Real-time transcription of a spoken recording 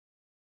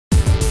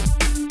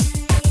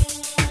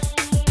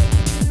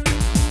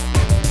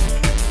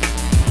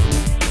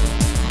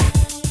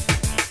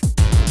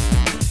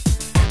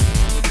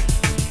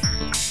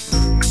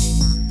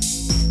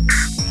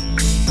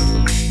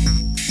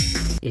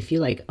If you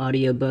like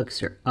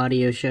audiobooks or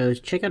audio shows,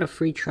 check out a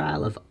free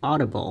trial of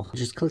Audible.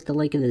 Just click the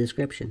link in the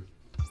description.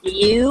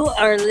 You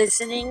are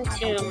listening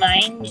to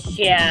Mind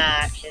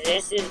Shock.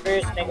 This is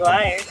Bruce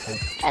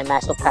McGuire. And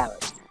Maxwell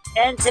Powers.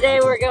 And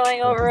today we're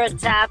going over a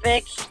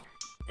topic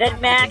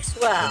that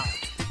Maxwell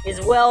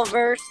is well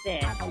versed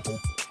in.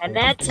 And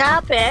that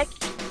topic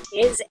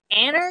is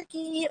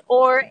anarchy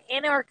or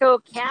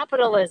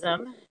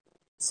anarcho-capitalism,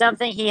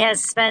 something he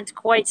has spent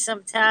quite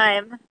some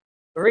time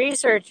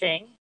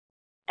researching,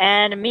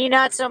 and me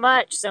not so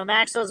much. So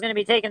Maxwell's going to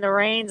be taking the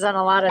reins on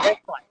a lot of this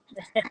one.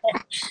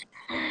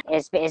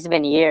 It's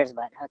been years,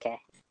 but okay.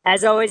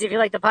 As always, if you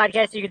like the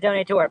podcast, you can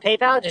donate to our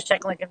PayPal. Just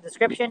check the link in the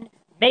description.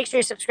 Make sure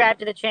you subscribe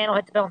to the channel,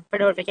 hit the bell for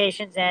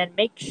notifications, and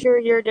make sure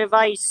your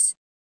device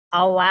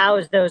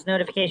allows those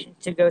notifications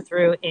to go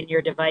through in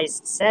your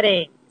device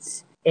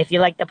settings. If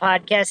you like the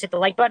podcast, hit the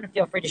like button.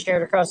 Feel free to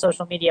share it across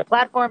social media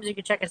platforms. You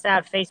can check us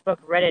out: Facebook,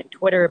 Reddit,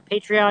 Twitter,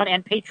 Patreon,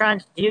 and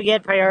patrons do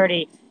get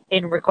priority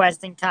in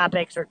requesting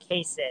topics or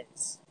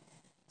cases.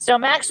 So,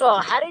 Maxwell,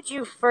 how did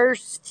you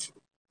first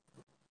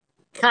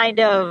kind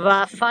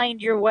of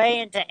find your way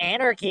into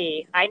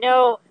anarchy? I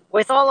know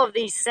with all of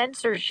the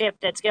censorship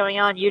that's going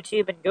on,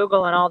 YouTube and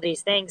Google and all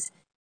these things,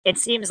 it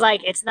seems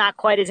like it's not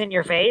quite as in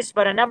your face,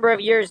 but a number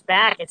of years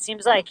back, it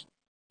seems like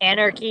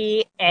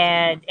anarchy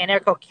and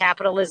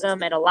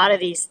anarcho-capitalism and a lot of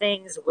these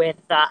things with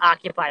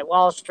Occupy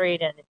Wall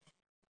Street and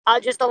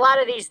just a lot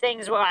of these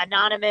things were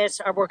anonymous,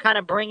 or were kind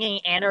of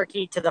bringing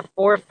anarchy to the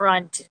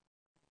forefront.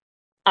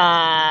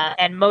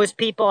 And most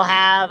people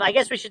have, I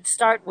guess we should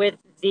start with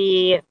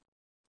the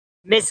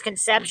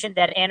misconception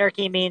that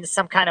anarchy means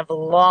some kind of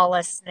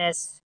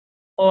lawlessness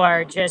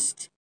or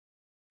just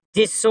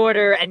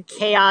disorder and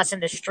chaos in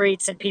the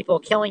streets and people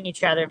killing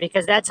each other,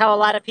 because that's how a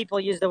lot of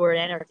people use the word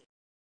anarchy.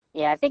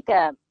 Yeah, I think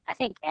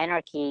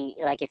anarchy,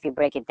 like if you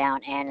break it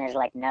down, an is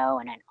like no,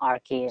 and then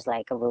archy is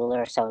like a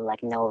ruler, so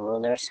like no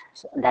rulers.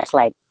 So that's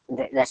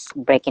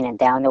breaking it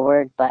down the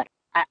word. But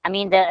I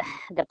mean the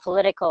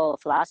political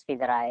philosophy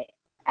that I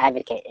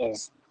advocate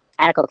is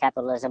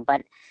anarcho-capitalism,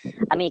 but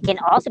I mean it can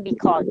also be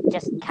called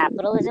just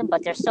capitalism.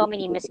 But there's so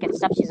many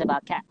misconceptions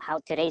about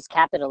how today's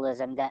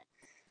capitalism that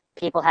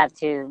people have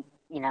to,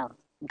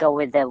 go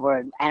with the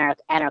word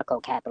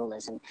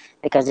anarcho-capitalism,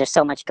 because there's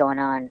so much going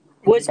on.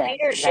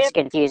 That's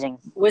confusing.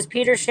 Was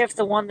Peter Schiff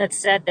the one that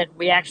said that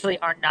we actually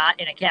are not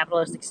in a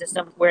capitalistic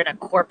system, we're in a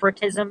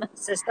corporatism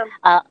system?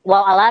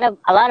 Well,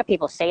 a lot of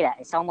people say that.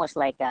 It's almost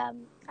like, I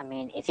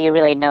mean, if you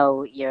really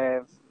know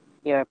your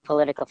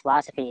political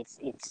philosophy,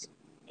 it's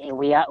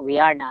we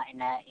are not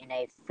in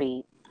a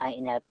free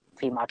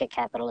market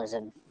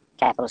capitalism,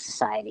 capitalist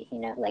society.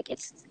 Like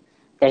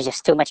there's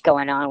just too much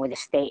going on with the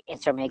state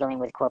intermingling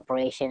with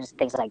corporations,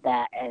 things like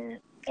that, and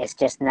it's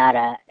just not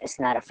a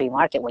free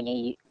market when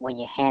you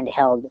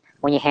handhold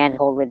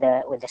with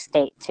the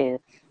state to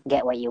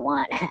get what you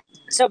want.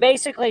 So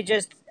basically,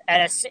 just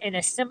in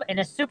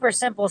a super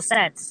simple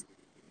sense,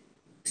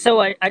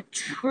 so a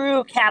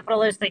true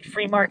capitalistic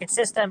free market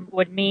system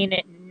would mean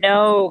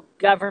no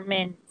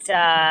government,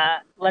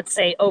 let's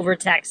say,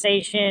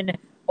 overtaxation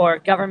or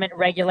government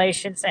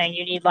regulation saying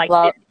you need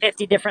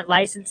 50 different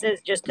licenses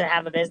just to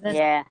have a business.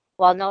 Yeah.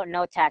 Well,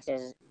 no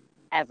taxes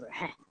ever.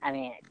 I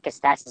mean, because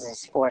taxes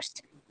is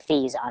forced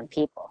fees on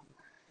people.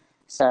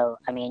 So,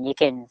 I mean, you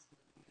can,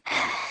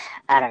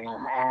 I don't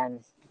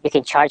know, you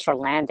can charge for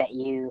land that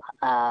you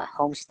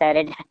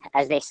homesteaded,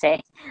 as they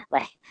say,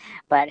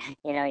 but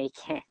you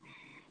can't.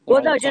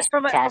 Well, no, just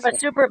from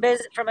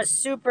a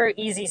super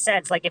easy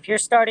sense. Like if you're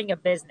starting a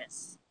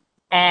business,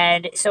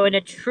 and so in a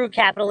true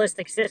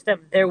capitalistic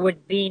system, there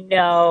would be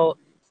no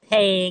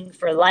paying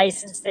for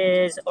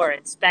licenses or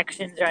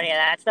inspections or any of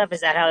that stuff.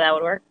 Is that how that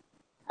would work?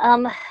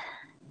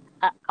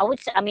 I would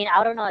say, I mean,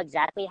 I don't know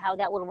exactly how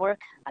that would work.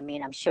 I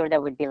mean, I'm sure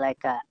there would be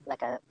like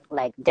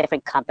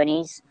different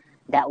companies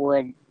that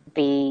would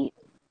be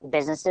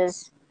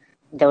businesses.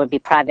 There would be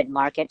private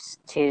markets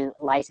to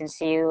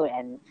license you,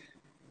 and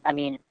I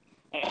mean,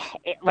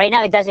 right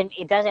now it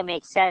doesn't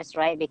make sense,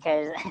 right?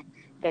 Because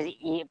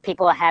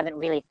people haven't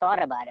really thought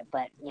about it.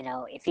 But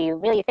if you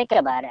really think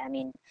about it, I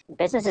mean,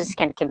 businesses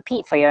can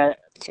compete for you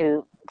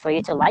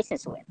to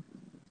license with.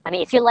 I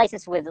mean, if you're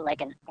licensed with like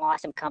an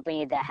awesome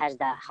company that has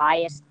the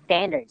highest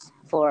standards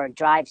for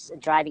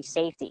driving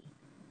safety,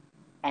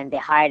 and they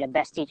hire the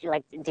best teacher,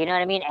 like, do you know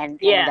what I mean? And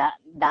yeah,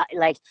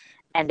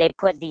 and they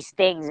put these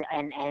things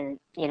and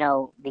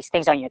these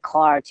things on your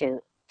car to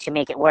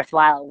make it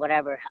worthwhile,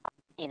 whatever.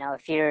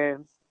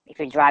 If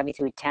you're driving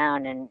through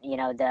town and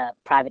the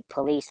private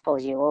police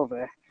pulls you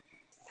over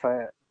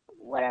for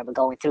whatever,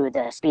 going through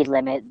the speed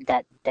limit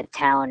that the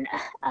town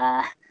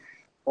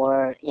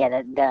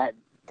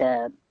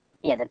the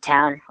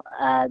town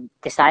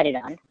decided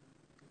on.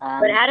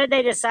 But how did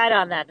they decide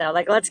on that though?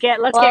 Like, let's get.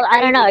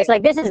 I don't know. It's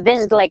like this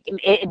is like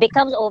it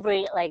becomes over,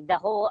 like the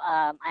whole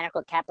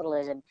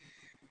anarcho-capitalism.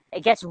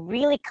 It gets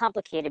really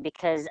complicated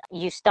because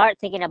you start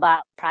thinking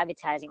about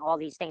privatizing all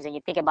these things, and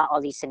you think about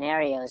all these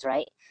scenarios,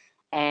 right?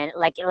 And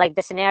like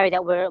the scenario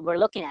that we're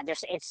looking at,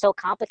 it's so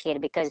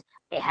complicated because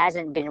it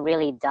hasn't been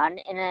really done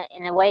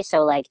in a way.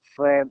 So like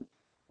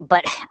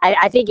but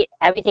I think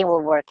everything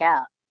will work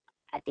out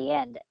at the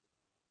end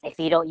if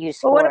you don't use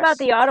Well, force.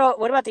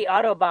 what about the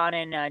autobahn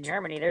in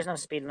Germany? There's no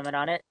speed limit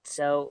on it,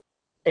 so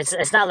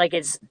it's not like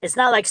it's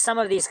not like some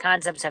of these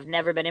concepts have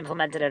never been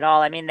implemented at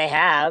all. I mean, they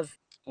have.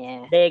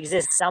 Yeah. They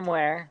exist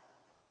somewhere.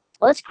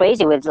 Well, it's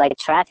crazy with like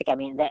traffic. I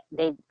mean,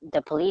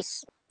 the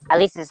police, at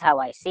least this is how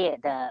I see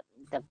it. The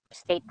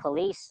state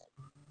police,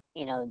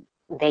 you know,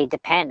 they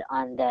depend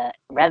on the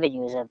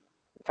revenues of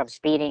from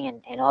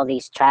speeding and all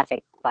these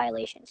traffic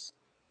violations.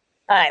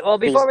 All right. Well,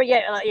 before These, we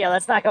get yeah,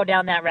 let's not go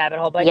down that rabbit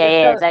hole. But yeah, just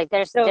yeah. It's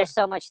like so there's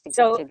so much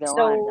so to go on.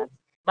 so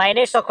my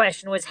initial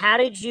question was, how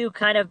did you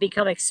kind of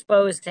become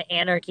exposed to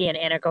anarchy and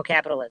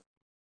anarcho-capitalism?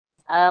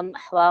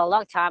 Well, a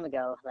long time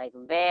ago, like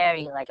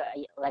very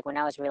like when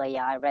I was really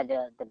young, I read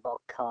the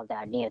book called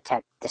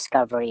Neotech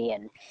Discovery,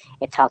 and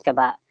it talked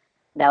about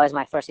that was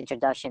my first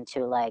introduction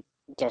to like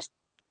just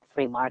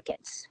free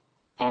markets,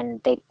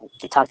 and they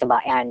talked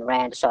about Ayn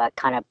Rand, so I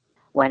kind of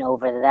went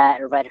over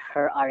that, read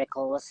her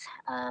articles.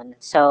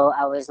 So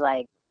I was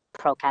like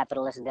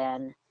pro-capitalist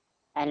then,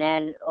 and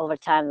then over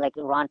time, like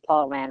Ron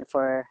Paul ran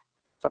for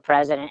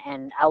president,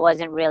 and I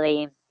wasn't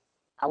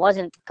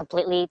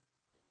completely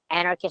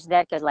anarchist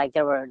then because like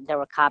there were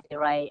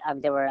copyright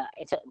there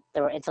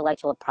were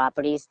intellectual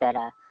properties that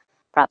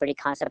property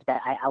concept that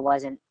I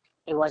wasn't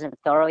it wasn't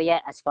thorough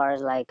yet as far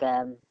as like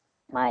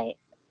my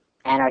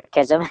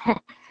anarchism.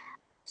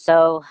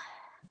 So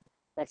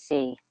let's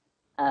see,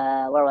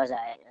 where was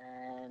I?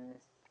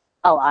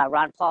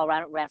 Ron Paul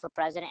ran for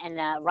president,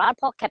 and Ron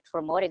Paul kept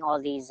promoting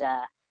all these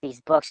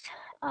books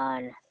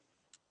on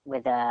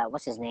with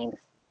what's his name?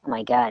 Oh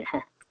my god.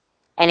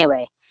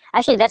 Anyway,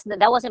 actually that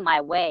wasn't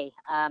my way.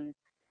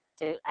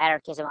 To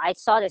anarchism. I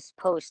saw this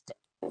post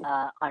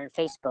on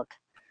Facebook.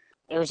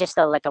 It was just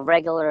like a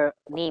regular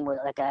meme with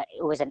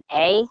it was an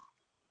A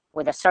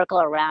with a circle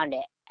around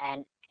it,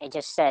 and it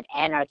just said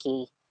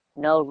anarchy,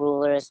 no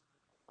rulers,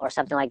 or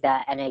something like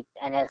that, and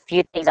a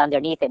few things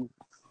underneath it,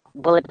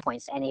 bullet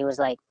points, and it was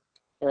like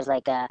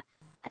I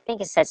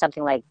think it said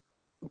something like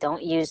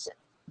don't use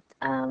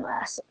um,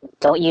 uh,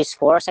 don't use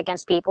force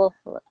against people,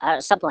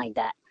 something like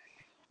that.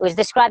 It was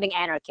describing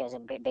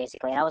anarchism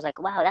basically, and I was like,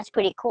 wow, that's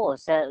pretty cool.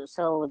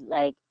 So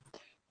like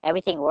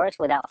everything works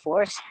without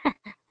force.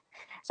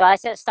 So I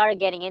started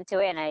getting into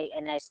it,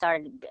 and I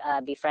started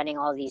befriending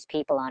all these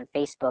people on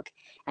Facebook,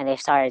 and they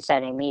started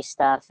sending me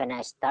stuff, and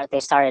I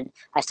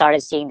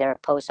started seeing their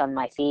posts on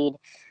my feed,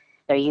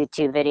 their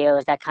YouTube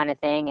videos, that kind of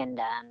thing, and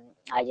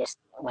I just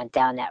went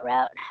down that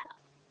route.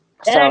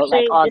 That So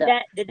like actually all the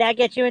did that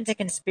get you into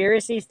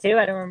conspiracies too?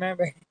 I don't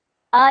remember.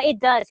 it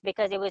does,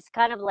 because it was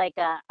kind of like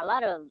a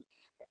lot of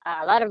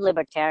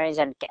libertarians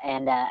and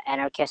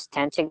anarchists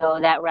tend to go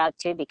that route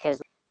too,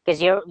 because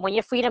when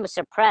your freedom is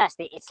suppressed,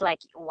 it's like,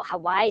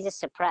 why is it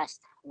suppressed?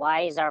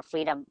 Why is our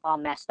freedom all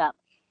messed up?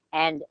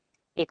 And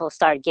people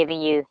start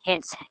giving you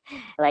hints,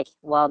 like,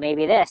 well,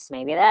 maybe this,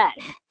 maybe that,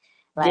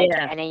 like,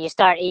 Yeah. and then you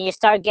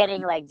start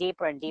getting like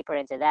deeper and deeper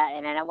into that,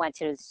 and then I went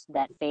through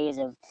that phase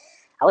of,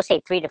 I would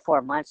say, 3 to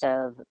 4 months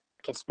of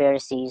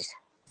conspiracies,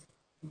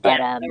 Yeah,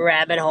 but the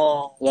rabbit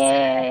hole. yeah,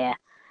 yeah, yeah.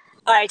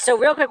 All right, so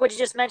real quick, what you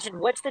just mentioned,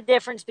 what's the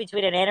difference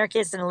between an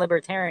anarchist and a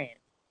libertarian?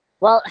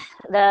 Well,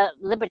 the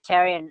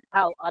libertarian,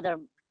 how other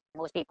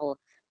most people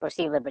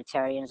perceive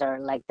libertarians, are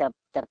like the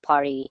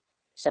party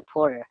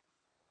supporter,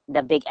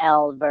 the big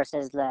L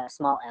versus the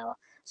small L.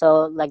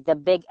 So, like the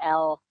big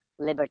L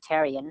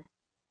libertarian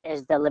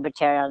is the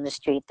libertarian on the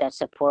street that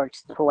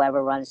supports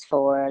whoever runs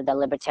for the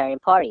Libertarian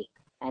Party.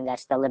 And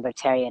that's the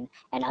libertarian.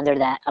 And under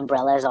that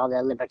umbrella is all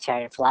the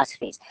libertarian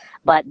philosophies.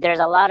 But there's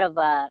a lot of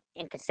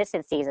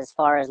inconsistencies as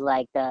far as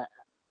like the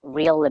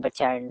real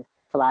libertarian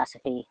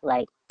philosophy,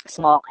 like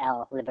small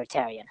L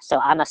libertarian. So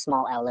I'm a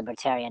small L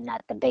libertarian,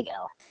 not the big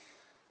L.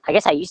 I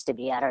guess I used to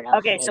be. I don't know.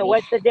 Okay, so Maybe.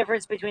 what's the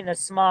difference between the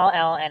small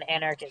L and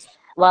anarchism?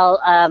 Well,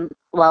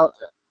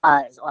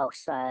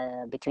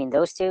 between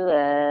those two,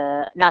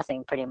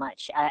 nothing pretty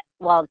much.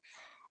 Well,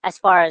 as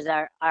far as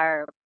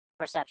our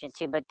perception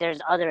too, but there's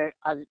other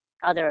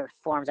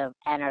forms of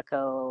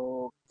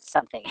anarcho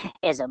something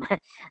ism.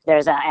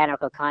 There's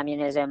anarcho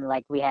communism.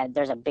 Like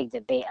there's a big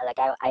debate. Like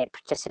I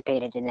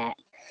participated in that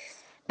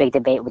big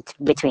debate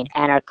between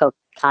anarcho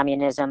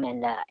communism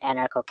and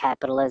anarcho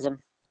capitalism.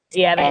 Do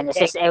you have any And do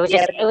you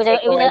have any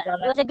takeaways on it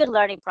that? was a good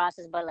learning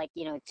process, but like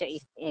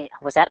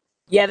was that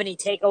Do you have any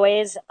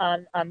takeaways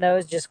on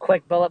those? Just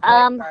quick bullet points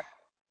um on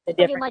the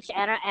pretty difference.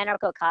 much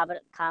anarcho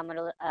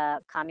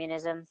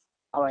communism,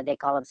 or they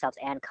call themselves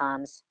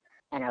ancoms,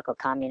 anarcho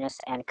communists,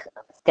 and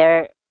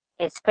they're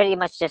it's pretty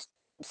much just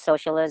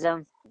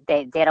socialism.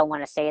 They don't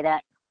want to say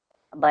that,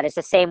 but it's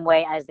the same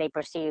way as they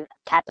perceive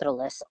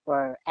capitalists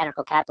or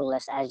anarcho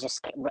capitalists as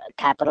just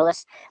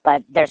capitalists.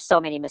 But there's so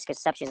many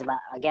misconceptions about,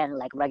 again,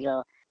 like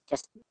regular,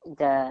 just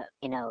the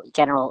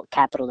general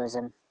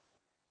capitalism.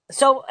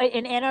 So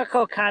in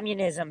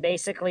anarcho-communism,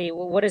 basically,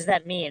 what does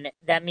that mean?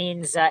 That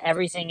means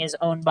everything is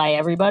owned by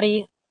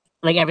everybody,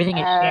 like everything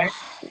is Uh, shared.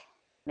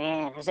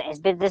 Man, this has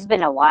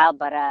been a while,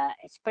 but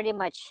it's pretty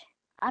much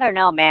I don't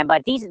know, man.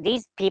 But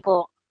these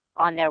people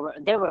on there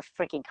they were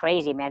freaking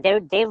crazy, man.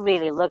 They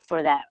really looked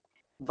for that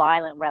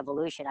violent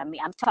revolution. I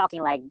mean, I'm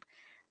talking like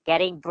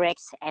getting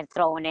bricks and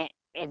throwing it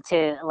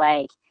into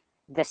like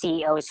the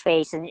CEO's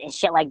face and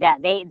shit like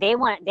that. They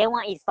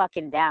want you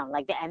fucking down,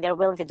 like, and they're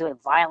willing to do it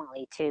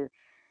violently too.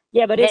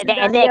 Yeah, but isn't that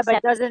And they yeah?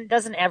 But accept.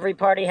 doesn't every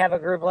party have a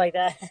group like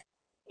that?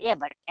 Yeah,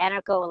 but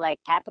anarcho like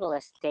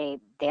capitalists, they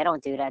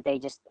don't do that. They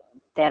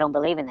don't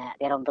believe in that.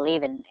 They don't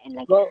believe in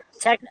like. Well,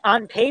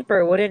 on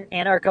paper, wouldn't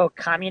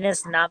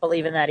anarcho-communists not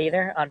believe in that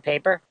either? On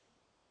paper.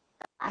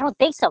 I don't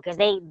think so because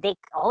they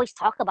always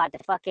talk about the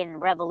fucking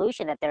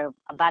revolution that they're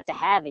about to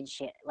have and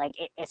shit. Like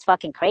it's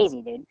fucking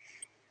crazy, dude.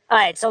 All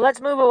right, so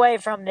let's move away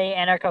from the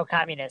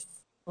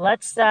anarcho-communists.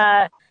 Let's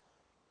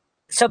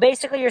so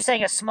basically, you're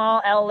saying a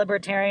small L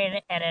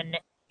libertarian and an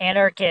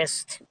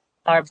anarchist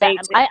are So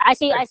basic. I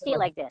see it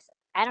like this: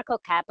 anarcho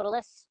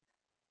capitalists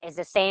is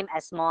the same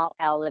as small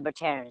L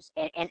libertarians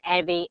in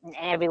every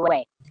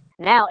way.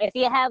 Now, if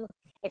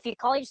you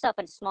call yourself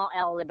a small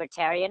L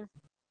libertarian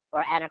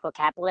or anarcho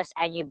capitalist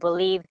and you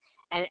believe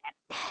and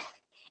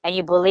and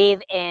you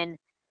believe in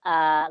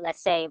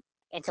let's say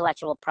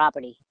intellectual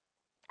property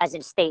as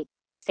in state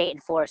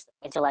enforced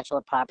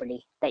intellectual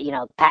property that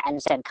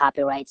patents and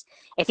copyrights.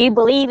 If you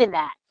believe in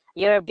that,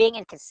 you're being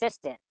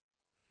inconsistent.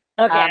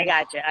 Okay, I Um,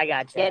 got you. I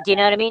got you. yeah, do you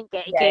know what I mean?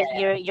 Yeah,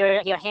 yeah,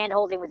 Because you're hand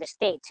holding with the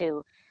state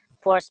to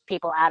force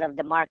people out of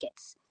the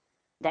markets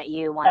that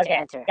you want to okay,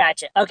 enter.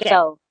 gotcha. Okay,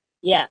 So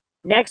yeah.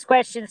 Next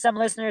question some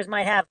listeners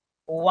might have.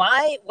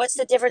 What's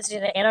the difference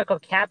between an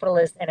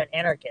anarcho-capitalist and an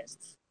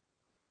anarchist?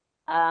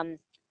 um,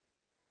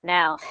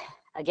 now,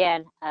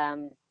 again,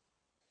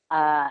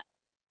 uh,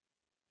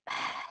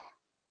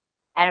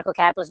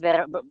 anarcho-capitalist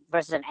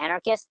versus an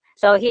anarchist.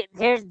 So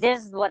here's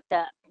this is what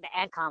the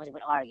ANCOMs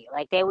would argue.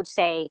 Like they would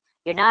say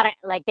you're not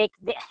like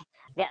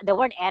the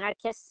word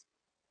anarchist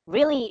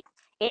really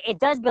it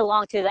does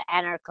belong to the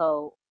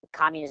anarcho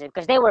communism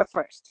because they were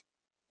first.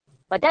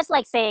 But that's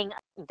like saying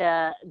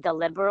the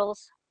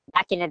liberals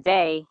back in the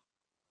day.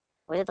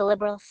 Was it the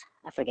liberals?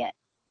 I forget.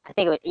 I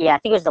think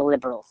it was the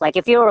liberals. Like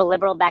if you were a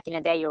liberal back in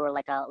the day, you were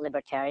like a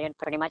libertarian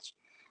pretty much.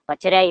 But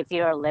today, if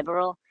you're a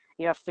liberal,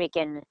 you're a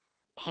freaking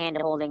hand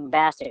holding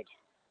bastard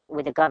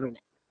with the government.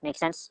 Make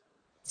sense?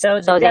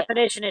 So the So they,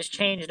 definition has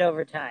changed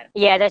over time.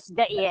 yeah,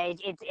 yeah,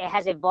 it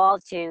has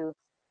evolved to,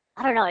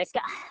 I don't know,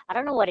 I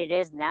don't know what it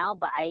is now,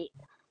 but I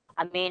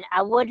mean,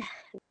 I would,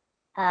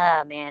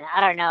 man,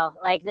 I don't know.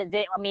 Like,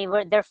 I mean,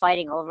 they're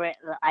fighting over it.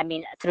 I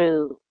mean,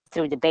 through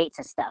debates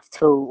and stuff,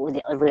 who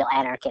the real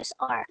anarchists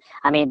are.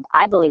 I mean,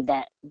 I believe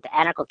that the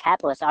anarcho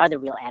capitalists are the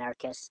real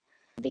anarchists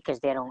because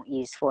they don't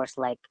use force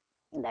like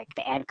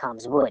the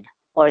ANCOMs would,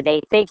 or they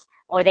think,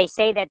 or they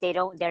say that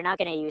they're not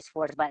going to use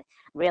force, but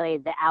really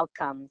the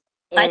outcome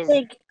is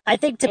I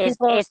think to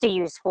people, is to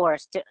use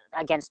force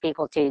against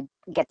people to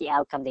get the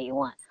outcome that you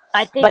want.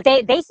 I think But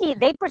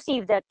they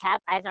perceive the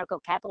anarcho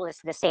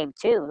capitalists the same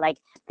too. Like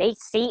they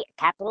see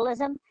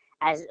capitalism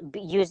as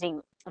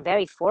using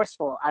very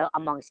forceful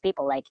amongst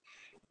people. Like,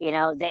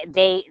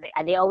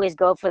 they always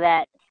go for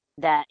that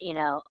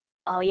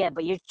oh yeah,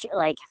 but you're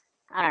like,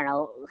 I don't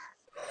know,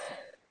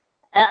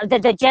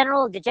 the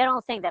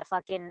general thing that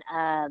fucking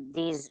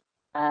these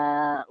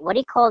what do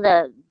you call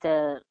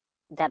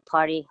that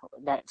party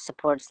that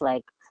supports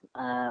like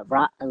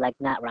like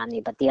not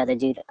Romney but the other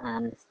dude,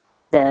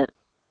 the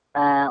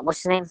what's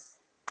his name,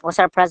 what's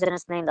our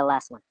president's name, the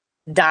last one?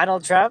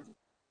 Donald Trump,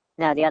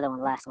 No, the other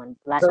one, last one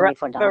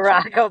before Donald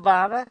Trump. Barack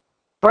Obama,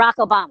 Barack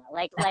Obama.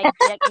 Like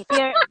if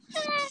you're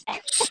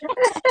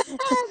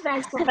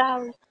Max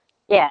Power.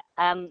 yeah,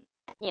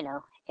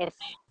 if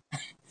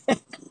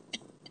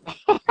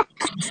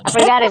I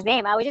forgot his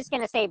name. I was just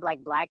gonna say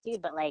like black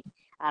dude, but like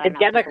I don't know.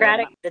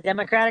 The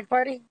Democratic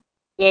Party.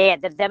 Yeah,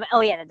 the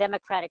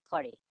Democratic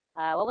Party.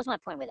 What was my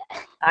point with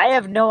that? I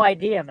have no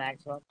idea,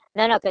 Maxwell.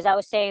 No, because I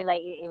was saying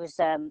like it was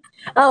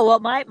Oh well,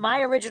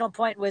 my original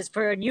point was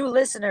for a new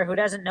listener who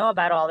doesn't know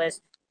about all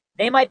this.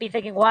 They might be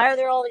thinking, why are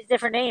there all these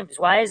different names?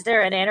 Why is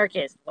there an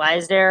anarchist? Why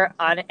is there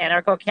an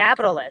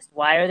anarcho-capitalist?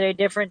 Why are there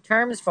different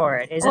terms for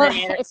it? Isn't well,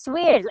 it? it's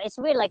weird. It's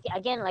weird. Like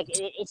again, like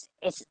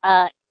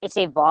it's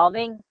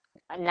evolving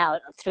now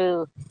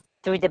through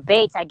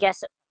debates. I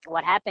guess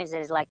what happens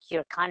is like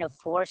you're kind of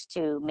forced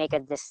to make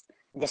a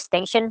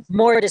distinction,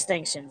 More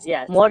distinctions,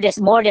 yes. more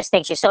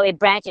distinction. So it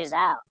branches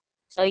out.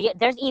 So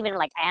there's even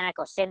like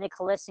anarcho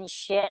syndicalists and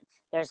shit.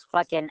 There's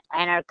fucking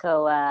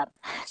anarcho,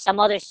 some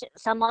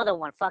other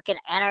one, fucking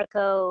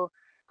anarcho.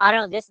 I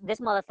don't know.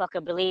 This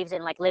motherfucker believes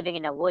in like living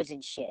in the woods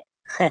and shit.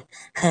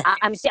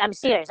 I'm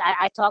serious.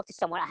 I talked to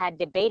someone. I had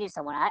debated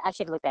someone. I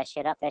should look that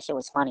shit up. That shit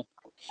was funny.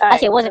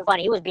 Actually, it wasn't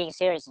funny. He was being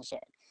serious and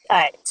shit. All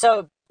right,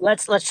 so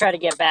let's try to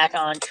get back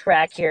on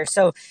track here.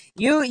 So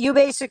you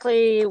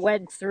basically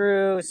went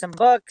through some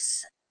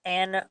books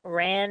and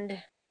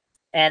Rand,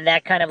 and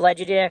that kind of led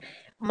you to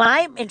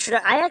I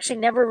actually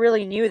never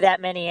really knew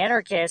that many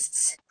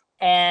anarchists,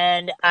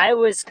 and I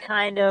was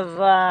kind of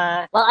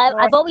Well,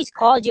 I've always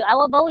called you.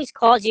 I've always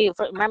called you.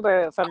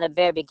 Remember from the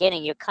very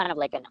beginning, you're kind of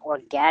like an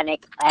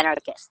organic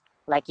anarchist.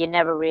 Like you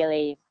never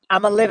really.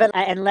 I'm a live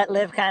and let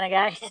live kind of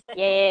guy.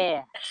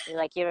 Yeah.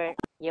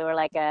 You were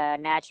like a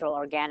natural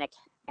organic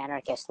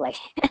anarchist. Like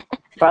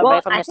Well,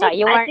 right from the start,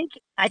 you weren't.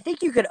 I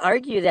think you could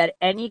argue that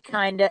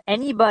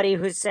anybody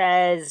who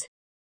says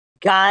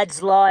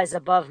God's law is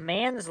above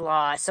man's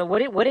law. So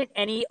wouldn't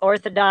any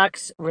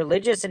Orthodox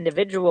religious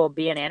individual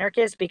be an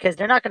anarchist? Because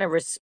they're not going to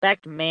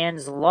respect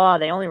man's law.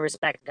 They only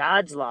respect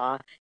God's law.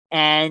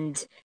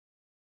 And,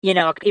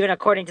 even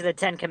according to the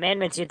Ten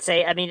Commandments, you'd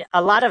say, I mean,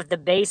 a lot of the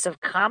base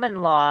of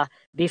common law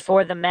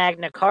before the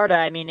Magna Carta,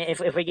 I mean,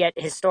 if we get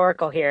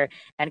historical here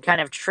and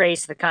kind of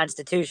trace the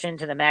Constitution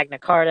to the Magna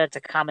Carta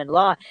to common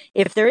law,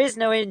 if there is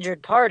no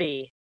injured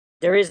party,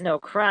 there is no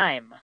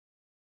crime.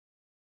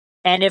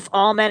 And if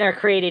all men are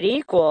created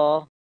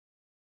equal,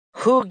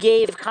 who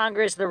gave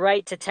Congress the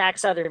right to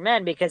tax other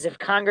men? Because if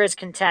Congress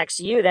can tax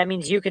you, that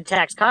means you could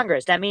tax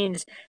Congress. That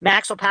means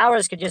Maxwell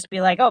Powers could just be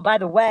like, oh, by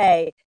the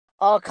way,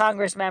 all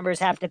Congress members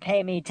have to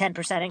pay me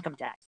 10% income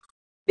tax.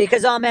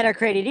 Because all men are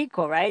created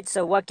equal, right?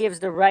 So what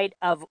gives the right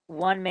of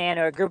one man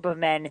or a group of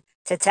men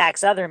to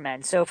tax other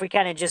men? So if we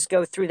kind of just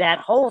go through that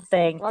whole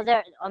thing. Well,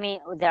 there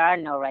are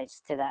no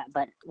rights to that.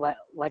 But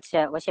what's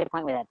your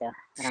point with that, though?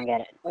 I don't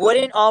get it.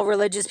 Wouldn't all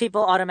religious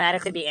people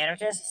automatically be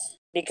anarchists?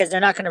 Because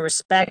they're not going to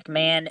respect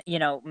men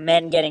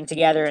getting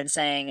together and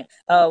saying,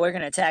 oh, we're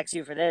going to tax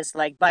you for this.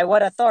 Like, by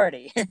what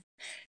authority?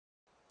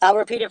 I'll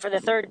repeat it for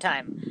the third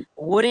time.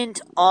 Wouldn't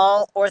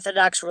all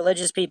Orthodox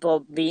religious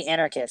people be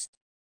anarchists?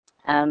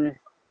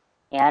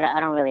 Yeah, I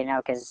don't really know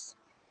because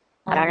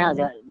I don't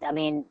know. I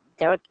mean,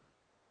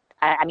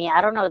 I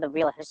don't know the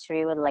real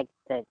history with like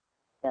the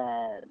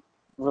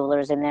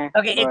rulers in there.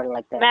 Okay, or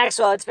like the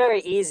Maxwell, it's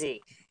very easy.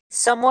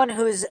 Someone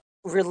who's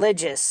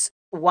religious,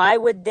 why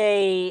would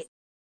they?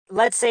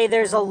 Let's say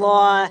there's a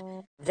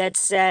law that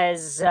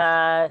says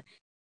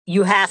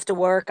you have to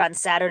work on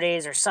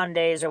Saturdays or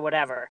Sundays or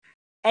whatever.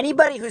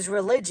 Anybody who's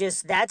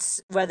religious, that's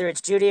whether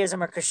it's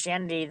Judaism or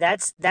Christianity,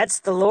 that's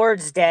the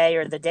Lord's day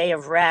or the day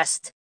of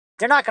rest.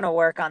 They're not going to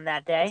work on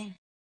that day.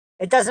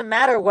 It doesn't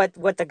matter what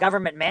the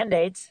government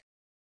mandates.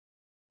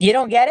 You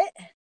don't get it?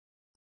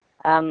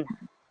 um.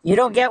 You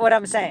don't get what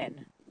I'm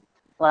saying.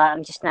 Well,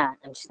 I'm just not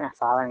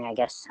following. I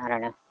guess I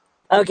don't know.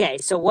 Okay,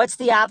 so what's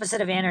the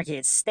opposite of anarchy?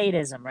 It's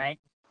statism, right?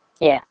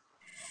 Yeah.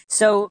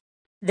 So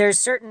there's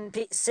certain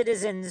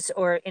citizens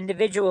or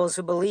individuals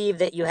who believe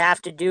that you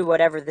have to do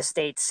whatever the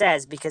state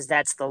says because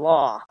that's the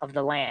law of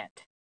the land.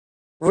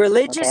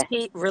 Religious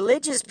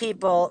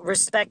people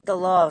respect the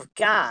law of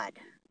God.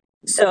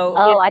 So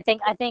I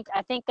think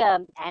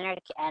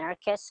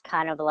anarchists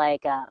kind of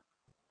like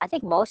I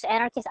think most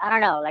anarchists. I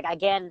don't know. Like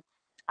again,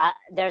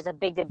 there's a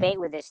big debate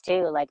with this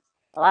too. Like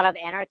a lot of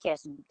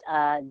anarchists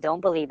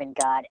don't believe in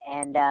God,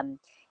 and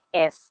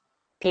if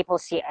people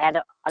see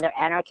other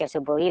anarchists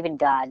who believe in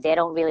God, they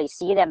don't really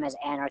see them as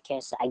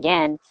anarchists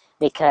again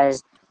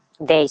because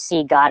they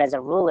see God as a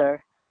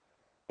ruler.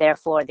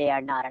 Therefore, they are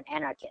not an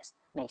anarchist.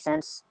 Make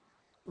sense?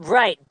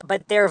 right,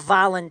 but they're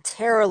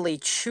voluntarily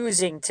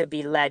choosing to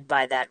be led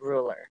by that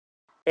ruler.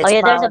 Oh It's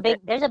yeah, volunteer.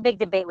 there's a big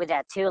debate with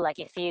that too. Like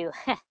if you,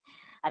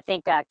 I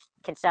think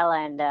Kinsella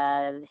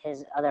and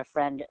his other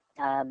friend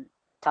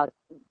talked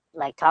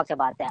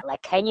about that.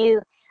 Like, can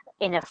you,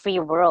 in a free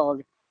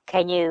world,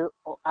 can you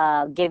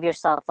give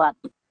yourself up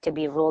to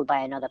be ruled by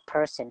another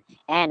person,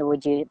 and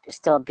would you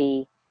still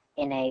be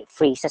in a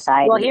free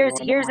society? Well, here's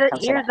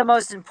the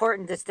most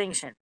important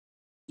distinction.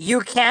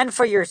 You can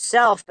for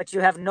yourself, but you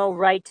have no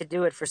right to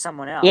do it for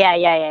someone else. Yeah.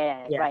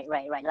 Yeah. Right.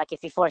 Like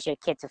if you force your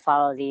kid to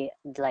follow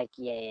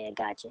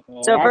gotcha.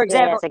 Yeah, So, for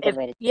example, that's a good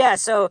way to.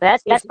 so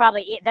That's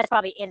probably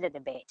in the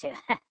debate too.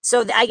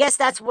 so I guess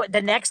that's what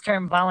the next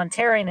term,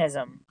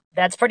 voluntarianism.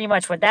 That's pretty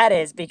much what that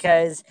is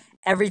because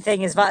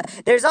everything is.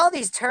 There's all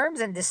these terms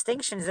and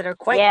distinctions that are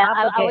quite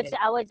complicated.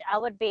 I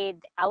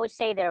would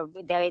say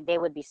they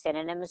would be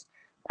synonyms.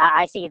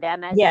 I see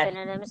them as Yeah.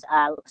 synonyms.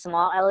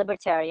 Small L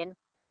libertarian,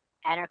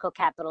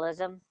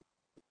 anarcho-capitalism,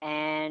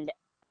 and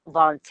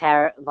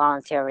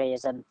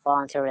voluntarism.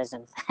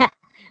 Voluntarism.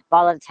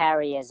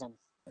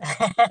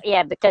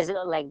 Yeah, because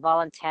like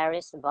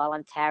voluntarist.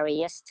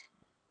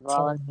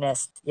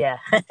 Yeah.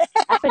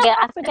 I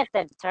forget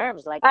the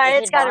terms. Like, All right,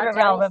 is it's it kind of voluntarist?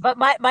 irrelevant. But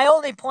my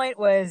only point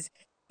was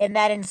in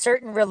that in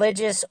certain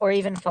religious or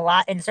even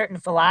in certain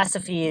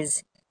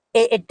philosophies,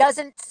 it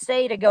doesn't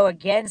say to go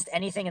against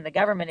anything in the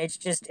government.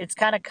 It's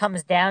kind of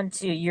comes down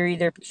to you're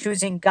either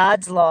choosing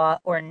God's law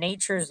or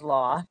nature's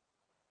law,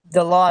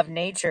 the law of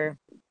nature,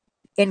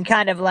 in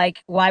kind of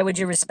like why would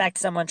you respect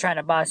someone trying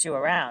to boss you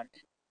around?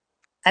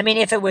 I mean,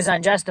 if it was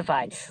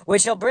unjustified,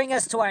 which will bring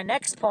us to our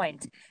next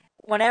point.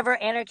 Whenever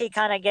anarchy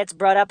kind of gets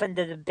brought up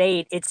into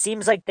debate, it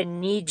seems like the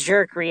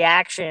knee-jerk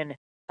reaction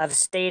of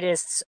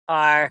statists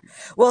are,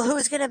 well,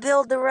 who's going to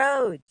build the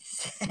roads?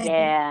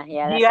 Yeah.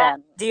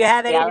 Do you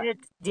have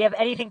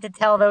anything to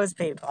tell those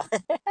people?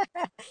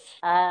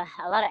 A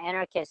lot of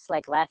anarchists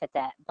like laugh at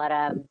that, but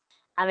I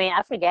mean,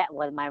 I forget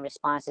what my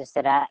response is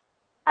to that.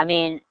 I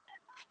mean,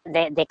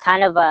 they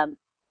kind of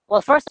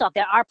well, first off,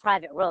 there are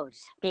private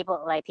roads.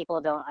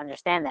 People don't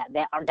understand that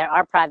there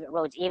are private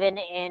roads even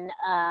in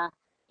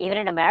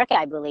America.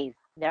 I believe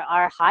there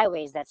are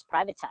highways that's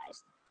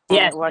privatized, and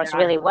Yes, it there works are.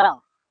 really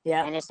well.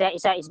 Yeah, And it's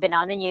been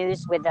on the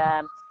news with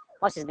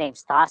what's his name,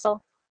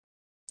 Stossel.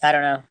 I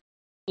don't know.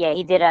 Yeah,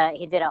 he did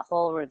a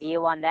whole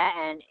review on that,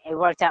 and it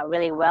worked out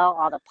really well.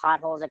 All the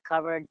potholes are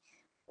covered,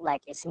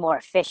 like it's more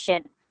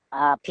efficient.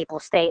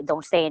 People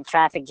don't stay in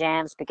traffic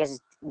jams because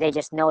they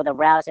just know the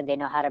routes and they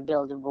know how to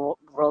build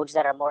roads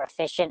that are more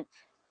efficient,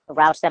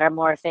 routes that are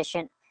more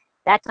efficient,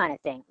 that kind of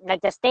thing.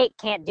 Like the state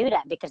can't do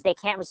that because they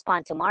can't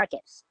respond to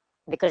markets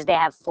because they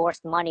have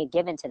forced money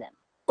given to them.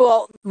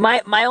 Well,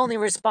 my only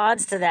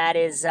response to that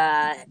is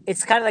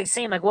it's kind of like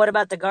saying like what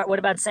about what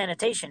about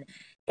sanitation?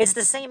 It's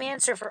the same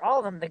answer for all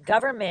of them. The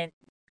government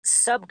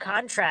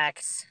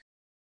subcontracts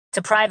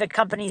to private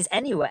companies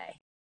anyway.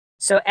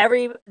 So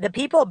the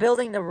people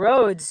building the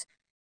roads,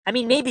 I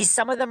mean maybe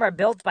some of them are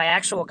built by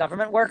actual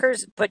government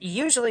workers, but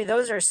usually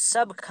those are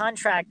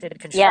subcontracted Yes,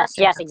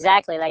 construction yes, companies.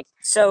 exactly.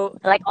 So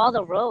Like all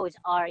the roads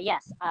are,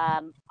 yes,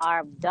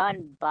 are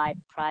done by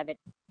private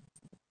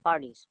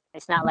parties.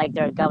 It's not like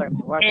they're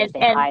government workers and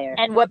they and hire.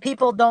 and what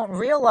people don't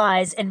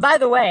realize, and by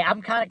the way,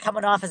 I'm kind of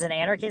coming off as an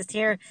anarchist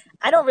here.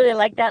 I don't really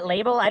like that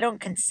label. I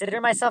don't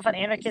consider myself an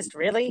anarchist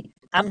really.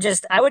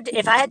 I would,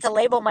 if I had to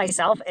label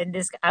myself in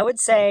this, I would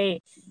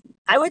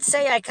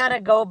say I kind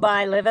of go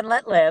by live and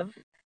let live.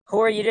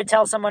 Who are you to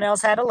tell someone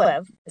else how to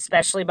live,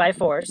 especially by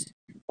force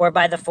or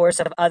by the force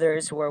of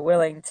others who are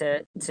willing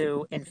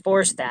to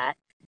enforce that?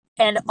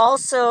 And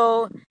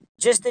also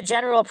just the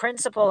general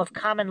principle of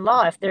common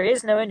law. If there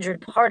is no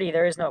injured party,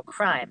 there is no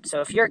crime.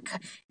 So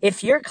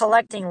if you're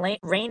collecting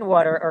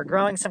rainwater or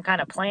growing some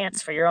kind of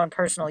plants for your own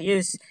personal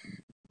use,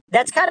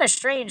 that's kind of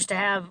strange to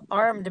have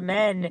armed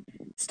men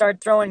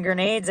start throwing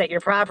grenades at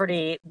your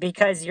property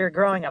because you're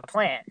growing a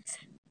plant.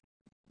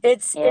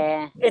 It's it,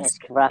 Yeah, it's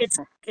it's rough.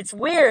 it's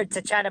weird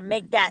to try to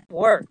make that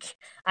work.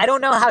 I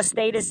don't know how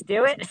statists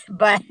do it,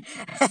 but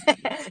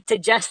to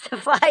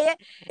justify it,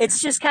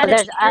 it's just Well, kind of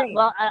there's strange.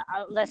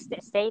 let's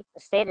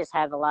statists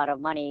have a lot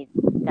of money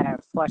that are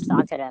forced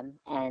onto them,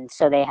 and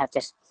so they have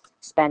to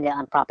spend it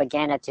on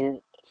propaganda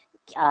to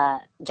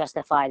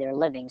justify their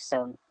living.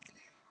 So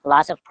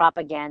lots of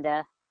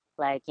propaganda,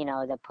 like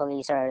the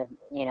police are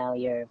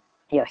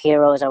your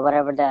heroes or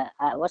whatever.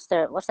 What's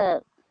the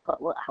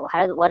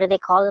what do they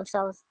call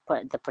themselves?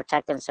 The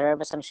protect and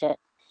serve or some shit.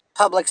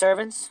 Public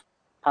servants.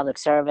 Public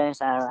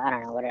servants. I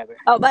don't know, whatever.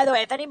 Oh, by the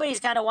way, if anybody's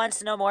kind of wants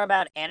to know more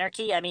about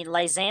anarchy, I mean,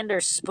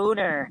 Lysander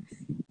Spooner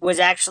was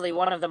actually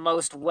one of the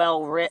most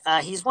well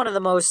written. He's one of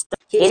the most.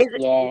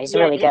 Yeah, he's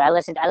Yeah, really good.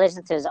 I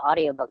listened to his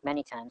audiobook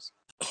many times.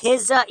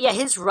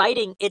 his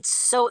writing. It's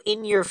so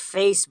in your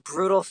face,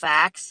 brutal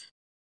facts.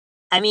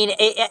 I mean,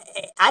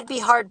 I'd be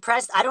hard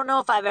pressed. I don't know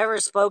if I've ever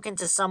spoken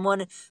to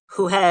someone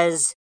who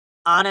has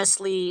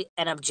honestly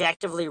and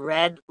objectively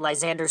read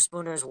Lysander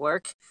Spooner's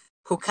work,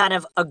 who kind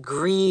of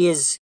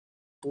agrees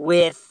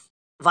with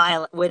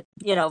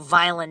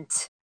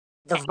violent,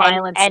 the and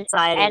violent and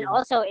society. and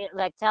also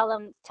like tell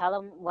him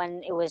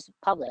when it was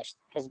published,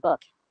 his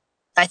book.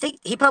 I think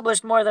he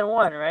published more than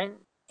one, right?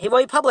 He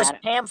I published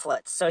don't,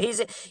 pamphlets. So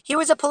he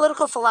was a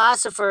political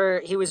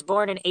philosopher. He was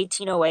born in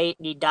 1808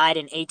 and he died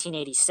in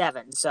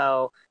 1887.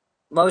 So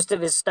most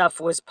of his stuff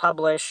was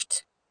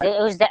published.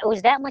 it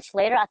was that much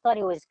later. I thought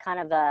he was kind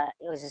of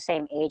it was the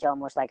same age,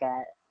 almost like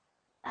a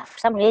for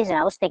some reason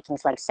I was thinking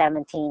it's like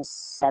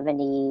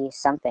 1770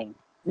 something.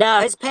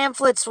 No, his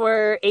pamphlets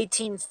were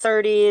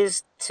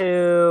 1830s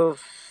to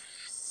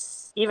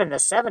even the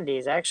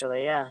 70s,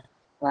 actually. Yeah,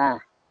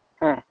 Wow.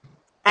 Huh.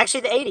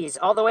 actually the 80s,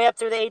 all the way up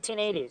through the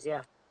 1880s.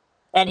 Yeah.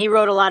 And he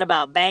wrote a lot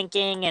about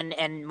banking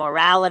and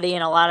morality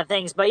and a lot of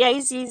things. But yeah,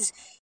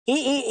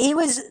 he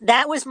was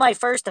that was my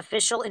first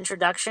official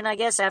introduction, I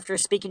guess, after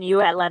speaking to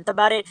you at length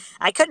about it.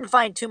 I couldn't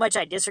find too much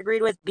I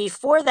disagreed with.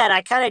 Before that,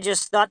 I kind of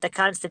just thought the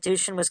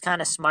Constitution was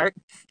kind of smart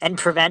and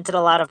prevented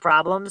a lot of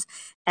problems.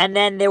 And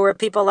then there were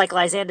people like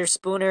Lysander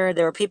Spooner,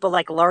 there were people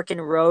like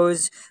Larkin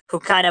Rose who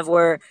kind of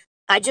were.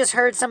 I just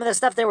heard some of the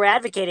stuff they were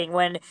advocating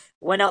when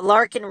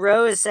Larkin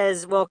Rose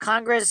says, "Well,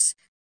 Congress."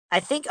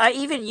 I think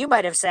even you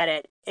might have said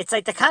it. It's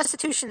like the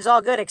Constitution's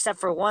all good except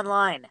for one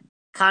line: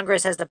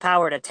 Congress has the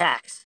power to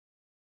tax,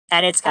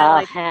 and it's kind of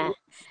like Huh.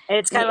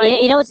 it's kind You, of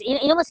like you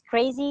know what's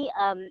crazy?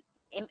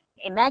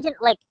 Imagine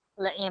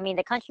I mean,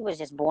 the country was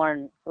just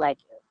born like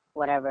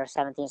whatever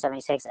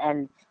 1776,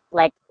 and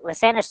like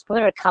Lysander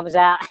Spooner comes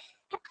out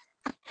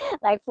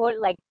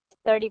like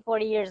 30,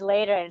 40 years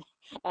later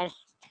and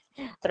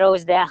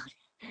throws down.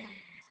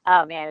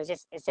 Oh man,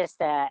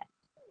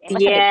 it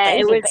must have been yeah,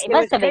 it crazy. was It it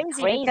was must have been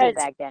crazy crazy because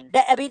back then.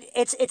 I mean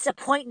it's a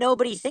point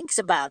nobody thinks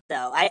about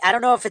though. I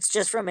don't know if it's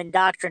just from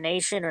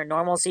indoctrination or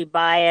normalcy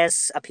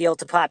bias, appeal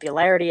to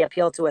popularity,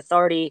 appeal to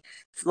authority,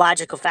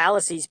 logical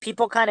fallacies.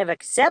 People kind of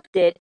accept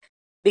it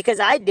because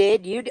I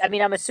did. I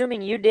mean, I'm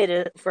assuming you did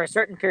it for a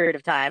certain period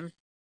of time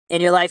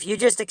in your life. You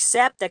just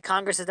accept that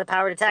Congress has the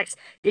power to tax.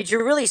 Did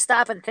you really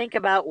stop and think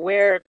about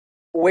where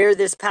where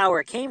this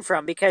power came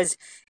from, because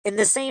in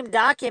the same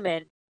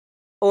document,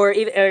 or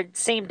even or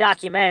same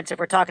documents, if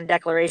we're talking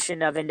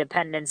Declaration of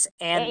Independence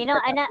Yeah,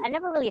 and I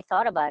never really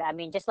thought about it. I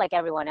mean, just like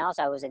everyone else,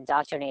 I was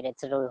indoctrinated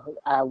through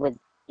with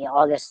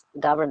all this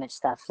government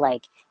stuff.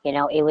 Like,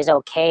 it was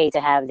okay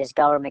to have this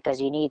government because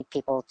you need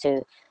people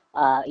to,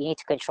 you need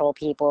to control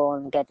people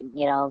and get,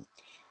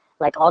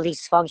 like all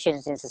these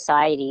functions in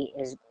society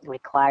is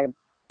required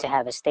to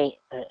have a state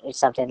or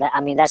something.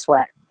 I mean, that's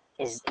what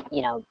is,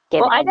 well,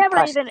 given. And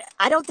plus,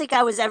 I don't think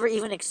I was ever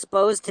even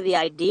exposed to the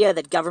idea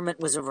that government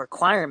was a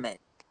requirement.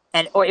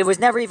 And or it was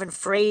never even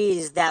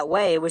phrased that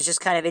way. It was just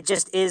kind of, it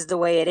just is the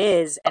way it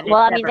is, and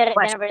well, it's I mean, never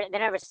questioned. they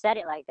never said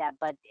it like that,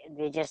 but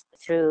they just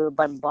through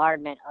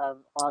bombardment of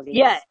all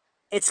Yeah, these,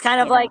 it's kind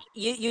of you know, like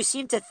you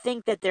seem to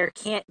think that there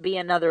can't be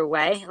another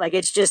way. Like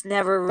it's just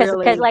never because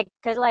really. like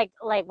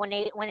when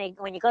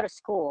you go to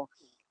school,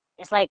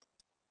 it's like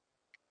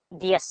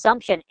the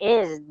assumption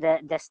is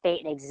the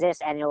state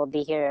exists and it will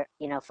be here,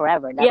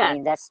 forever. I Yeah,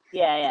 mean, that's,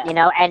 yeah,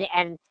 yeah.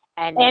 and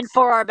And it's,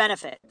 for our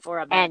benefit, for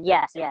our benefit. and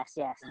yes,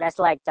 that's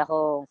like the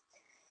whole,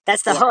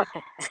 That's the yeah.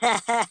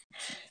 hook.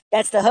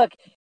 That's the hook.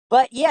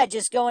 But yeah,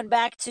 just going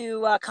back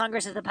to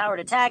Congress has the power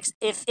to tax.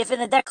 If in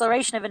the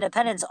Declaration of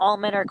Independence all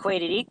men are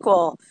created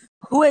equal,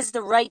 who has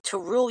the right to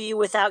rule you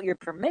without your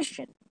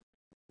permission?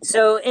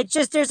 So it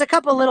just, there's a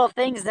couple little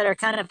things that are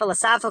kind of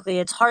philosophically,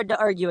 it's hard to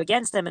argue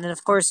against them. And then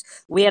of course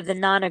we have the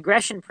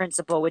non-aggression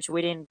principle, which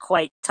we didn't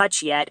quite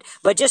touch yet.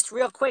 But just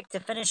real quick to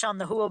finish on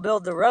the who will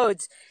build the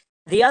roads.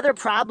 The other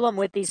problem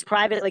with these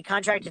privately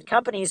contracted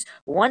companies,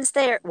 once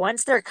they're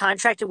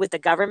contracted with the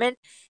government,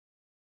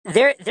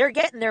 they're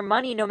getting their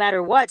money no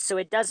matter what, so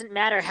it doesn't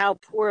matter how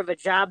poor of a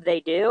job they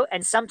do,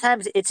 and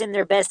sometimes it's in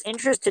their best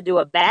interest to do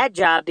a bad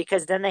job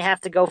because then they have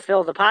to go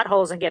fill the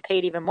potholes and get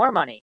paid even more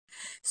money.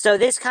 So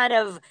this kind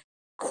of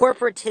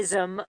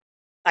corporatism,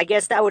 I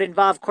guess that would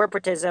involve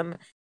corporatism,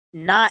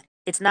 not,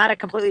 it's not a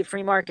completely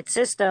free market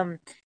system,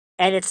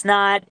 and it's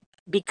not,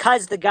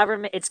 because the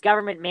government, it's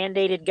government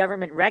mandated,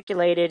 government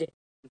regulated,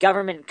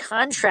 government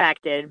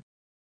contracted,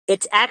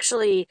 it's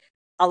actually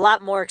a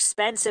lot more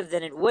expensive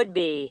than it would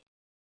be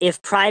if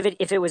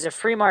it was a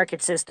free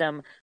market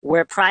system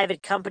where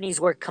private companies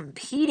were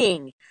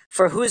competing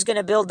for who's going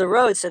to build the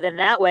road. So then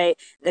that way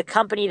the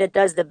company that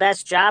does the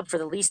best job for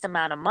the least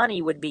amount of money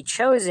would be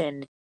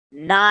chosen,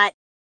 not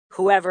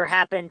whoever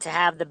happened to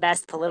have the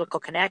best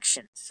political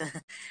connections.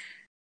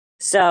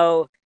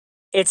 So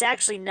it's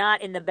actually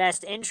not in the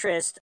best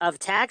interest of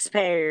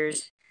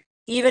taxpayers,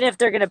 even if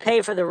they're going to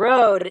pay for the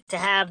road, to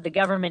have the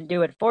government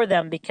do it for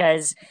them.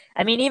 Because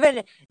I mean,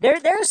 even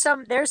there's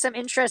some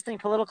interesting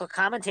political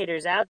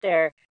commentators out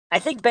there. I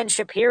think Ben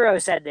Shapiro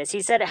said this.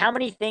 He said, "How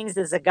many things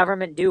does the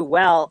government do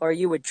well, or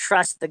you would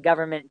trust the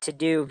government to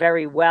do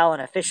very well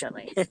and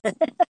efficiently?"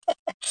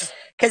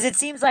 Because it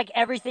seems like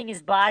everything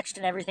is botched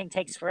and everything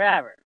takes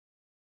forever.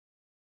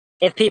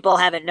 If people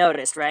haven't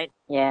noticed, right?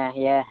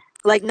 Yeah.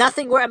 Like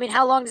nothing. Where I mean,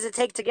 how long does it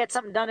take to get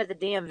something done at the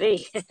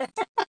DMV?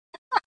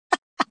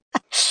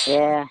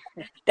 Yeah.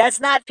 That's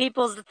not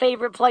people's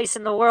favorite place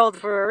in the world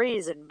for a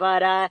reason.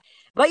 But yeah,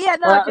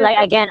 no, Well, just like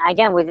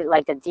again with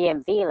like the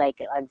DMV, like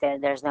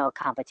there's no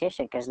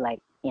competition because like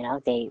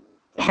they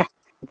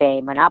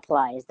they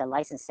monopolize the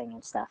licensing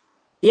and stuff,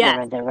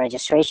 yeah. the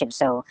registration,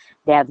 so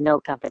they have no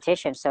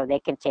competition, so they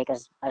can take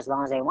as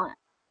long as they want.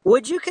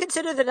 Would you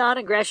consider the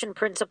non-aggression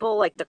principle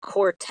like the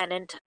core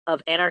tenet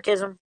of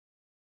anarchism?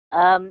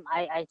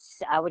 I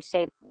would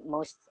say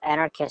most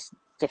anarchists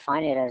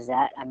define it as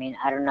that. I mean,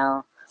 I don't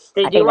know.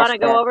 Do, I do you think want that's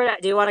to go the over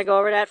that? Do you want to go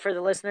over that for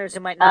the listeners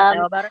who might not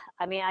know about it?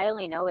 I mean, I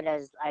only know it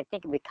as, I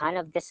think we kind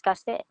of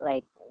discussed it,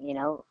 like,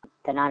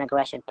 the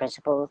non-aggression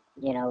principle,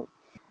 do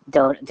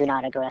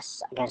not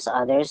aggress against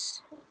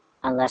others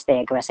unless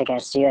they aggress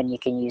against you, and you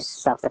can use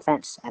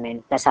self-defense. I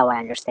mean, that's how I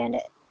understand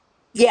it.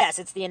 Yes,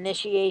 it's the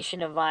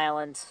initiation of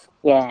violence.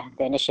 Yeah,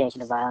 the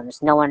initiation of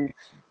violence. No one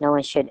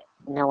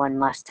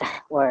must,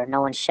 or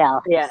no one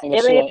shall Yeah, if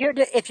initiate.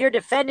 if you're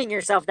defending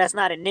yourself, that's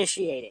not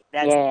initiating.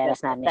 That's Yeah, that's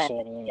that's not defending.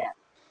 initiating. Yeah.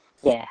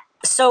 Yeah.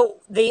 So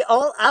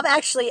I'm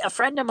actually, a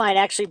friend of mine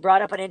actually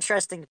brought up an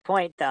interesting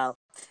point though.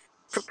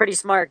 Pretty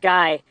smart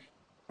guy.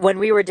 When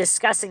we were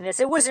discussing this,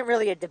 it wasn't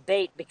really a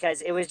debate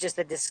because it was just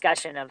a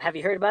discussion of, have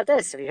you heard about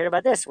this? Have you heard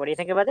about this? What do you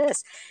think about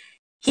this?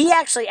 He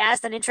actually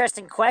asked an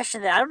interesting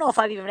question that I don't know if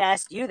I've even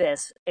asked you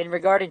this in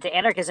regarding to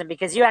anarchism,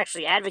 because you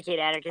actually advocate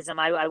anarchism.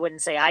 I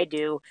wouldn't say I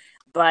do,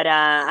 but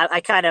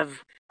I kind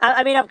of,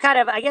 I mean,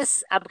 I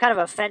guess I'm kind of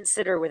a fence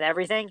sitter with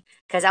everything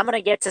because I'm going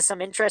to get to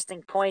some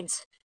interesting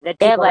points that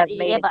people have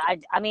Yeah, made. but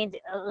I mean,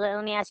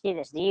 let me ask you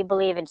this: do you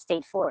believe in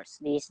state force?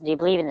 Do you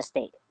believe in the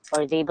state,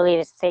 or do you believe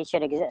the state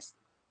should exist?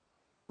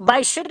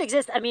 By should it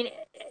exist, I mean,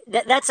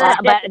 that's a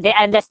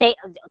And the state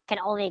can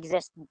only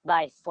exist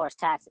by forced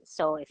taxes.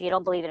 So if you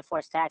don't believe in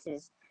forced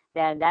taxes,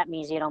 then that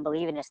means you don't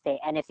believe in the state.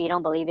 And if you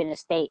don't believe in the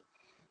state,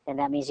 then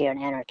that means you're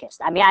an anarchist.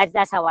 I mean,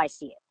 that's how I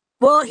see it.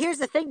 Well, here's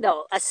the thing,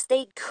 though. A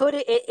state could,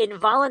 in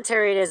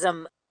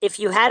voluntarism, if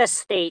you had a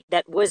state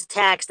that was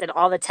taxed and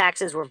all the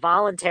taxes were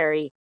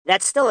voluntary,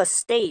 That's still a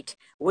state.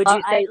 Would Well,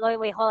 you say?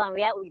 wait, hold on.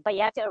 But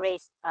you have to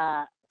erase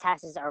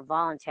taxes are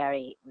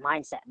voluntary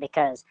mindset,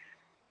 because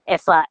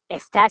if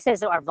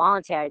taxes are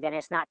voluntary, then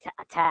it's not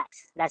a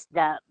tax. That's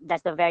the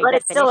very But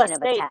it's still a definition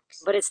of a state.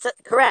 tax. But it's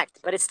correct.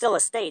 But it's still a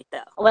state, though.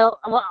 Well,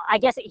 I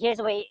guess here's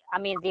the way. I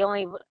mean, the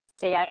only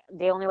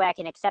way I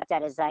can accept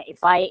that is that if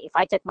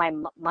I took my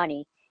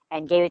money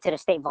and gave it to the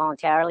state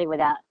voluntarily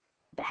without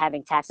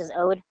having taxes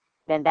owed,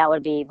 then that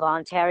would be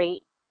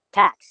voluntary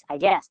tax. I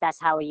guess that's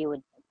how you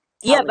would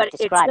Yeah, but it's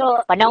describe it.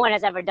 still. But no one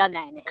has ever done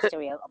that in the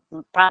history of.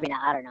 Probably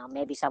not. I don't know.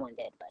 Maybe someone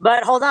did, but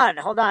But hold on.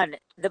 But probably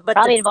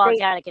the state.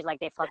 involuntarily, because like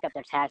they fucked up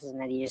their taxes and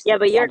then you just Yeah,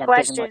 but your end up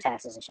giving more question.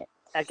 taxes and shit.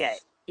 Okay,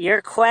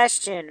 your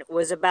question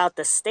was about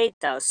the state,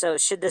 though. So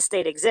should the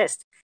state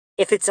exist?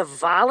 If it's a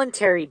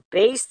voluntary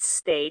based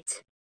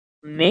state,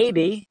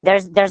 maybe.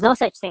 There's no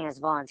such thing as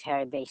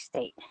voluntary based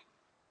state,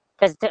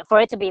 because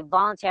for it to be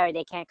voluntary,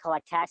 they can't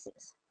collect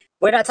taxes.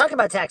 We're not talking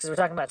about taxes. We're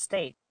talking about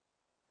state.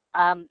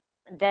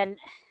 Then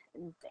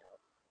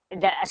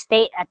a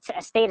state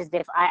is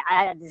this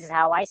is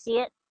how I see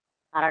it.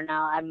 I don't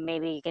know.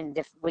 Maybe you can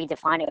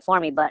redefine it for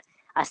me, but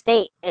a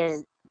state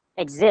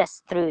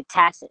exists through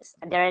taxes.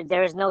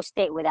 There is no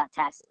state without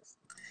taxes.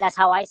 That's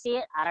how I see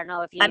it. I don't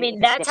know if you. I mean,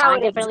 if it's that's how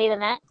defined it differently than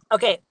that.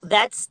 Okay,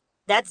 that's.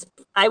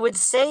 I would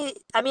say.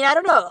 I mean, I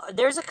don't know.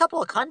 There's a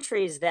couple of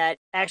countries that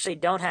actually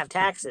don't have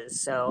taxes.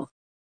 So,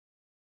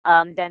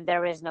 Then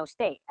there is no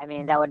state. I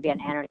mean, that would be an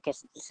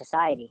anarchist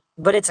society.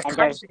 but it's a And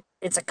there's country.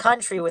 It's a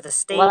country with a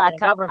state well, and a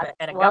government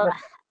and a well,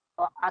 government.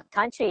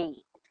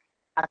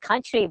 a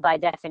country by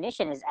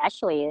definition is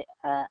actually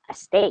a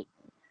state.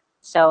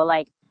 So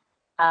like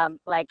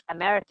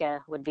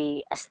America would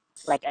be it's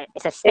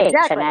a state. So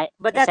Exactly.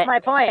 But that's my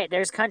point.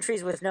 There's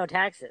countries with no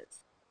taxes.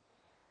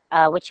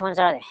 which ones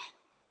are they?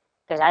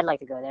 Because I'd like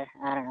to go there.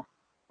 I don't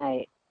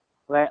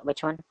know.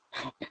 Which one?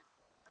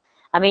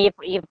 I mean,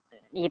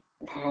 you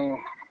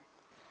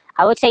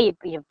I would say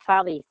you're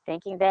probably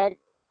thinking that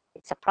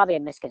it's probably a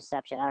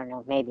misconception. I don't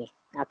know. Maybe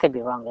I could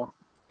be wrong though.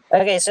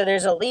 Okay, so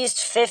there's at least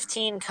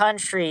 15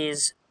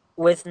 countries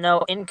with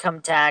no income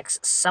tax.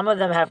 Some of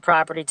them have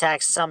property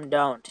tax, some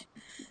don't.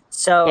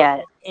 So,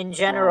 Yeah. in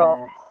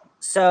general,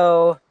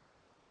 so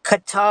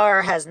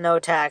Qatar has no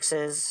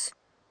taxes.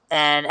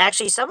 And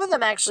actually, some of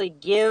them actually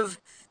give.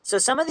 So,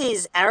 some of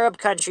these Arab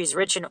countries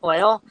rich in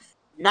oil,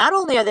 not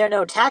only are there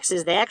no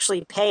taxes, they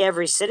actually pay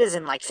every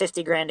citizen like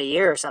 50 grand a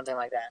year or something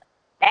like that.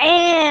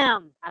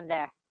 Damn, I'm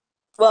there.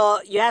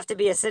 Well, you have to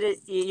be a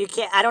citizen. You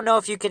can't. I don't know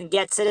if you can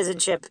get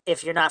citizenship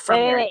if you're not from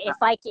Wait, there. wait,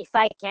 wait. If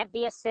I can't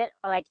be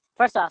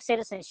first off,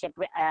 citizenship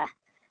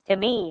to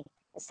me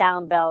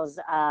sound bells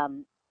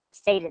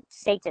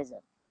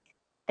statism,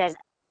 because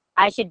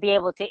I should be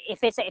able to if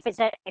it's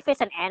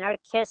an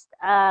anarchist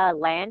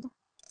land,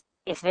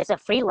 if it's a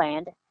free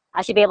land,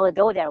 I should be able to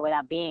go there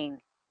without being,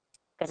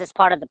 because it's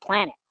part of the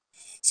planet.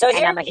 So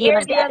And I'm a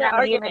human. the other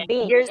I'm a human argument.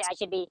 being. I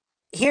should be.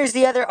 Here's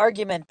the other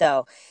argument,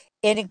 though.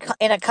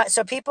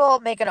 So people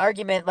make an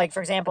argument, like for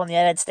example, in the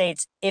United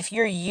States, if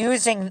you're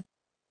using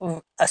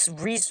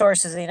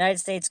resources of the United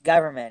States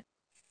government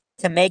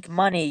to make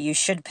money, you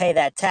should pay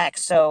that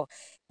tax. So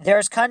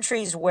there's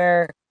countries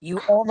where you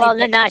only Well,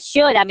 they're not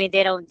should. I mean,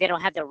 they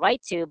don't have the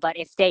right to. But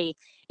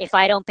if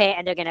I don't pay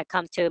and they're gonna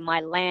come to my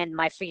land,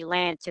 my free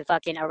land, to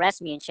fucking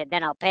arrest me and shit,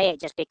 then I'll pay it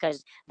just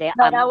because they're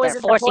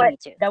forcing me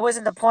to. That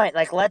wasn't the point.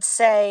 Like, let's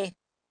say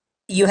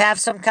you have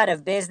some kind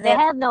of business. They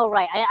have no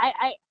right.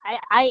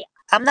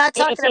 I'm not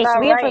talking it's about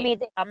weird right. for me.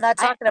 I'm not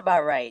talking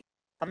about right.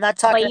 I'm not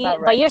talking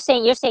about right. But you're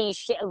saying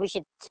we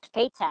should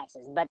pay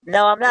taxes. But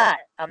no, I'm not.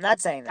 I'm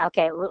not saying that.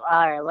 Okay, all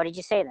right. What did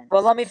you say then?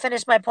 Well, let me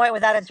finish my point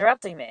without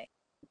interrupting me.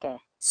 Okay.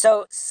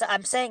 So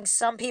I'm saying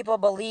some people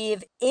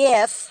believe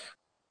if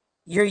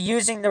you're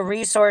using the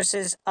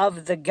resources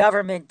of the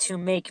government to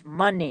make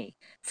money.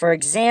 For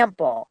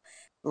example,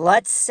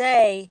 let's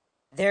say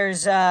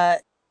there's a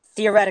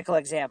theoretical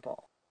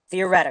example.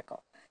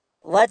 Theoretical.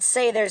 Let's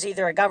say there's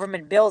either a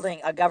government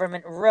building, a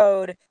government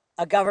road,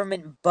 a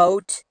government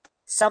boat,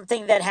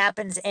 something that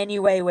happens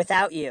anyway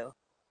without you,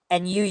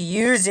 and you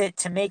use it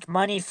to make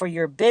money for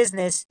your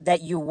business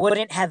that you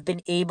wouldn't have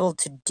been able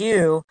to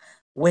do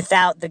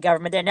without the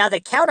government there. Now, the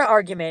counter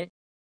argument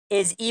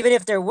is even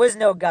if there was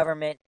no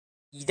government,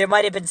 there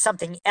might have been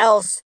something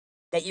else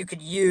that you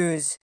could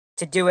use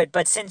to do it.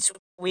 But since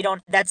we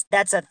don't,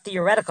 that's a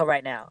theoretical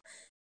right now.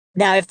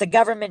 Now, if the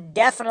government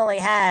definitely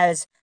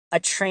has a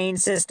train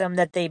system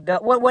that they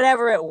built,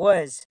 whatever it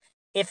was,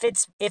 if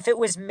it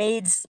was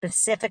made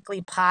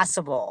specifically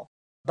possible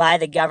by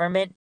the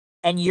government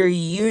and you're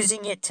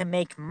using it to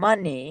make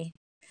money.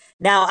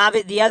 Now,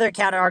 the other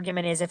counter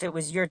argument is if it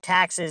was your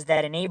taxes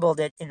that enabled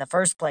it in the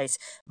first place.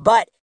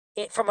 But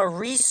from a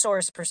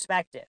resource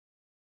perspective,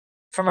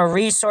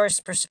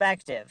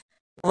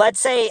 let's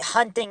say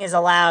hunting is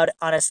allowed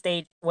on a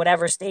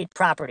whatever state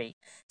property.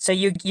 So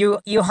you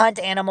hunt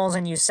animals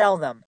and you sell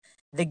them.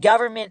 The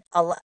government,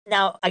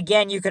 now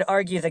again, you could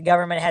argue the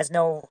government has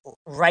no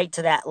right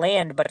to that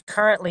land, but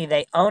currently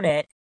they own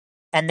it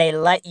and they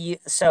let you.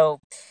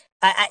 So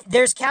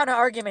there's counter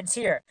arguments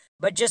here,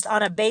 but just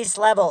on a base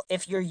level,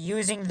 if you're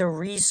using the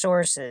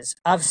resources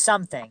of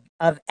something,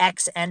 of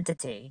X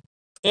entity,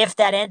 if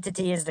that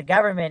entity is the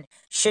government,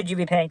 should you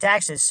be paying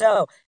taxes?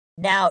 So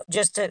now,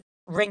 just to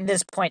bring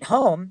this point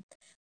home,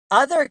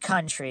 other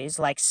countries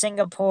like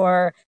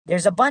Singapore,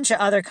 there's a bunch of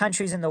other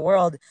countries in the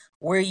world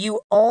where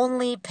you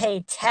only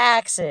pay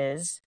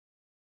taxes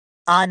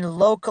on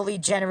locally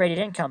generated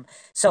income.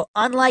 So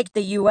unlike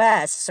the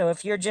US, so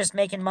if you're just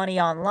making money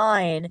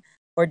online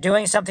or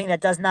doing something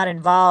that does not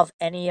involve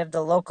any of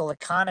the local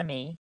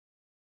economy,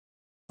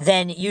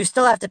 then you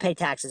still have to pay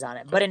taxes on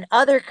it. But in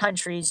other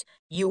countries,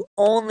 you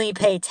only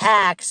pay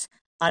tax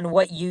on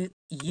what you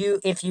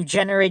if you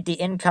generate the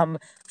income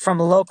from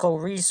local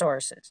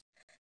resources.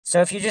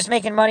 So if you're just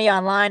making money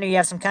online or you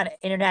have some kind of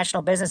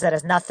international business that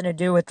has nothing to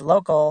do with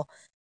local,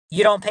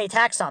 you don't pay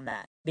tax on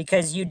that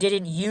because you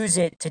didn't use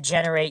it to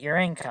generate your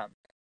income.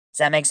 Does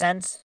that make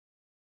sense?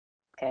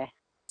 Okay.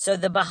 So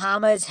the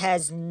Bahamas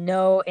has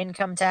no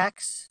income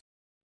tax.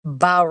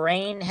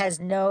 Bahrain has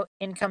no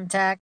income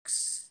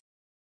tax.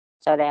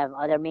 So they have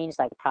other means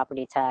like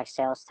property tax,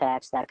 sales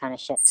tax, that kind of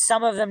shit.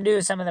 Some of them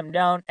do, some of them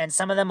don't, and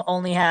some of them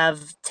only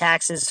have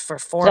taxes for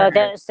So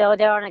foreigners.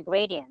 they're on a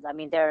gradient. I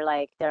mean, they're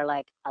like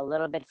a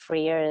little bit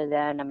freer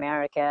than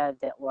America,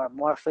 or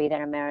more free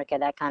than America,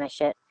 that kind of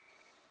shit.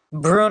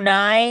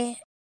 Brunei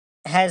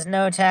has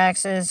no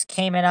taxes.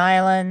 Cayman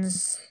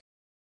Islands,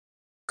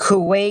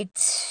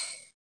 Kuwait,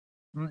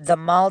 the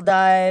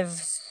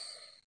Maldives,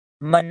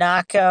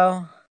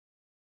 Monaco,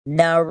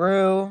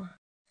 Nauru,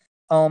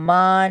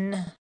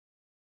 Oman,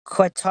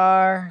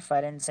 Qatar, if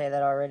I didn't say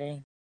that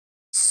already,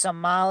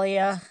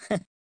 Somalia,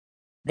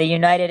 the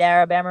United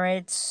Arab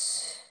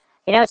Emirates.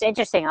 You know, it's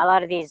interesting. A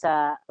lot of these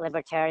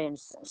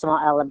libertarians,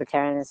 small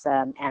libertarians,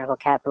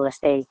 anarcho-capitalists,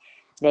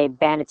 they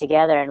banded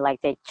together and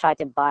like they tried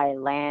to buy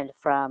land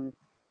from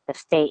the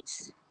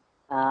states.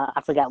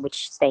 I forgot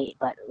which state,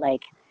 but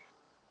like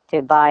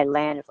to buy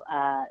land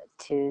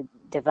to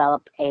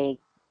develop a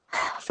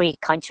free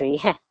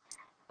country.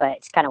 But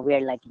it's kind of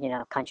weird. Like, you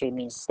know, country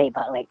means state,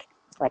 but like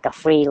a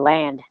free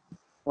land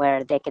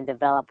where they can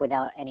develop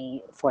without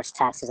any forced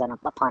taxes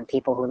upon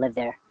people who live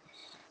there.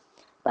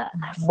 But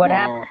What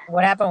happened?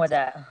 What happened with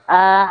that?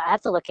 I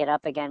have to look it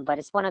up again, but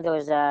it's one of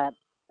those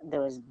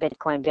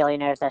Bitcoin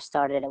billionaires that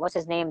started it. What's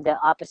his name? The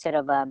opposite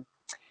of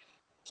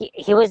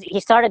he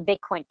started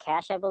Bitcoin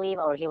Cash, I believe,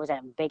 or he was a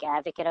big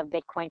advocate of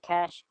Bitcoin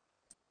Cash.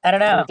 I don't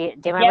know. Do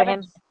you remember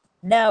him?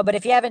 No, but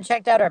if you haven't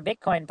checked out our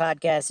Bitcoin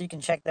podcast, you can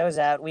check those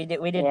out. We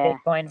did Yeah.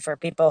 Bitcoin for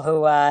people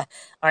who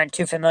aren't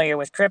too familiar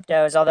with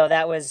cryptos, although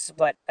that was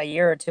what, a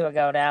year or two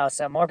ago now,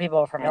 so more people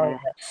are familiar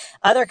with it.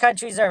 Other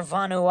countries are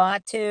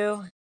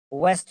Vanuatu,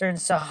 Western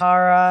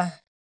Sahara.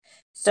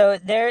 So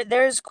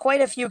there's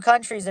quite a few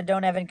countries that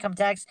don't have income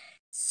tax.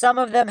 Some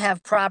of them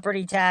have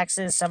property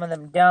taxes, some of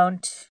them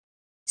don't.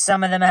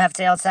 Some of them have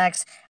sales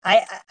tax.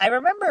 I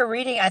remember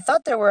reading. I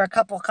thought there were a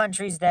couple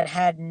countries that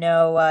had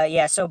no.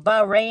 Yeah, so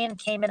Bahrain,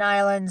 Cayman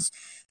Islands,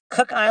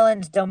 Cook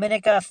Islands,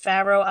 Dominica,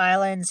 Faroe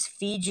Islands,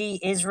 Fiji,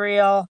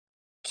 Israel,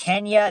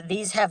 Kenya.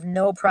 These have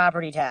no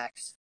property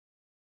tax,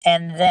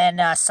 and then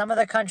some of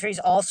the countries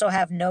also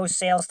have no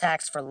sales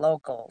tax for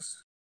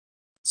locals.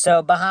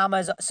 So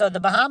Bahamas. So the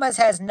Bahamas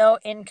has no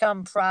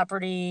income,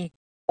 property,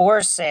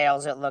 or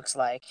sales. It looks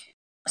like.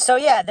 So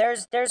yeah,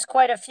 there's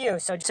quite a few.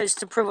 So just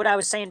to prove what I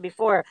was saying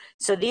before,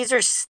 so these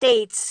are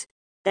states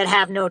that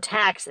have no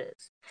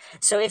taxes.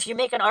 So if you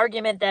make an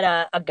argument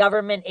that a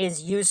government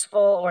is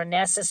useful or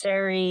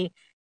necessary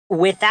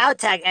without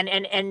tax,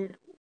 and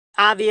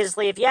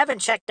obviously, if you haven't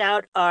checked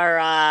out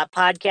our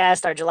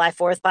podcast, our July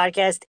 4th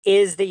podcast,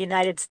 is the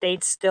United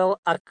States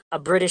still a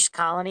British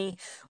colony?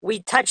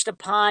 We touched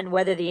upon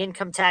whether the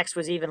income tax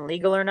was even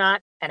legal or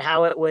not and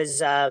how it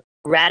was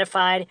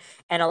ratified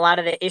and a lot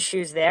of the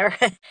issues there.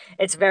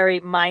 It's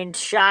very mind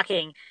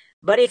shocking.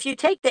 But if you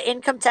take the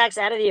income tax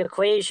out of the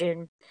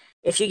equation,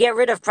 if you get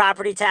rid of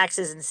property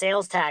taxes and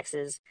sales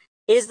taxes,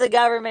 is the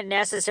government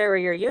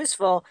necessary or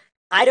useful?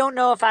 I don't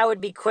know if I would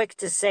be quick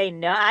to say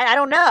no. I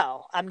don't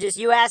know.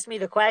 You asked me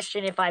the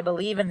question if I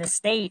believe in the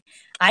state.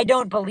 I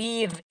don't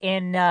believe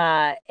in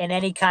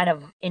any kind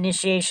of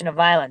initiation of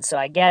violence. So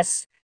I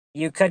guess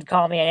you could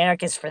call me an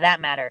anarchist for that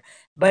matter.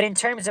 But in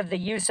terms of the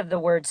use of the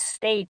word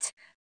state,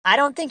 I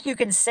don't think you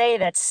can say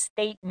that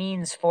state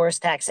means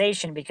forced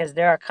taxation because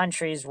there are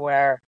countries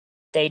where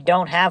they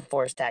don't have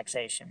forced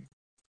taxation.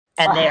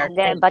 And they are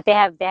But they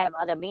have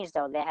other means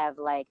though. They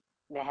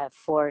have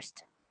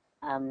forced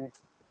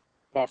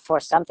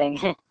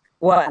something.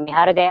 what? I mean,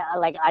 how do they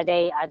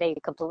are they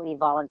completely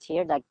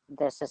volunteered? Like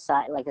the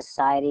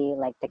society,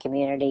 like the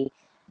community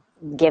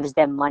gives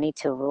them money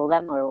to rule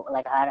them, or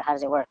like how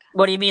does it work?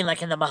 What do you mean,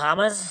 like in the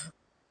Bahamas?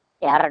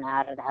 Yeah, I don't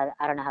know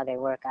I don't know how they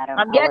work.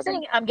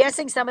 I'm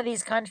guessing some of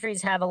these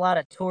countries have a lot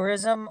of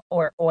tourism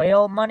or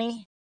oil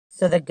money.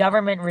 So the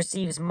government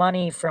receives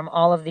money from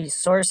all of these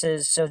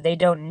sources, so they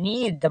don't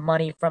need the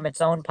money from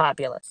its own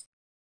populace.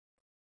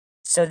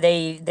 So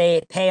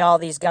they pay all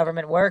these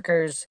government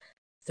workers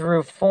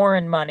through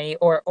foreign money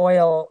or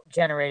oil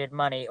generated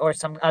money or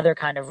some other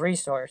kind of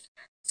resource.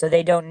 so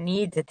they don't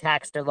need to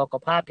tax their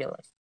local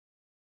populace.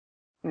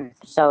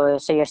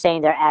 So you're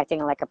saying they're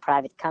acting like a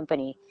private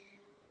company,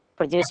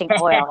 producing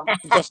oil,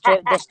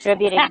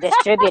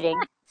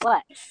 distributing.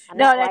 What? I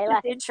mean, No, why are that's you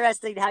just laughing?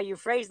 interesting how you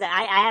phrase that.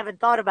 I haven't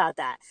thought about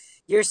that.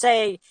 You're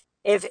saying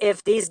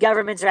if these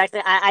governments are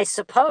acting, I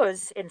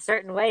suppose in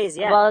certain ways,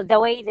 yeah. Well, the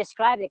way you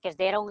describe it, because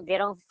they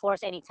don't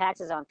force any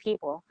taxes on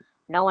people.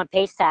 No one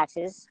pays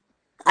taxes.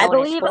 I No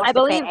one is believe I forced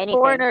to pay believe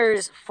anything.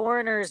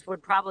 foreigners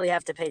would probably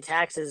have to pay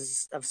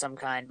taxes of some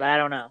kind, but I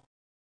don't know.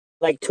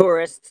 Like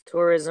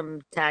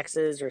tourism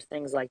taxes or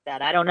things like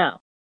that. I don't know.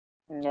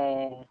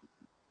 Yeah.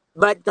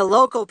 But the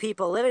local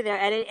people living there,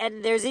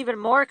 and there's even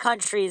more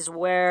countries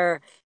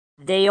where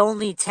they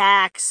only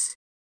tax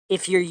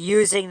if you're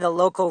using the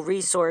local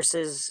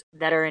resources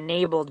that are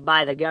enabled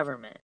by the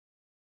government.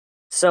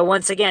 So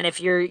once again,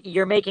 if you're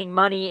making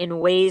money in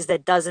ways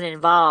that doesn't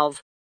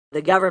involve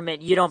the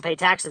government, you don't pay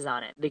taxes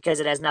on it because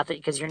it has nothing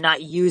because you're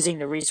not using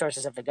the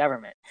resources of the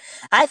government.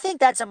 I think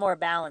that's a more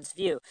balanced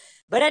view.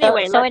 But So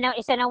anyway, so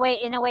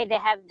in a way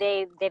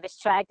they've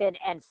extracted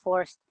and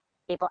forced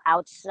people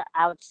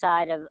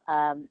outside of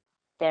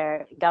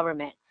their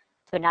government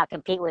to not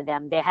compete with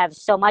them. They have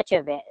so much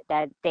of it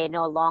that they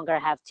no longer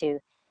have to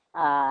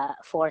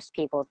force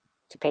people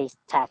to pay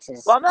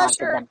taxes well, I'm not onto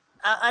sure. them.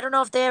 I don't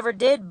know if they ever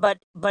did,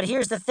 but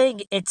here's the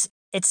thing: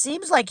 it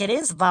seems like it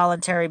is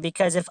voluntary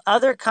because if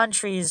other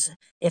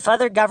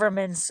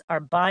governments are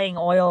buying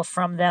oil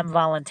from them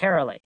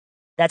voluntarily,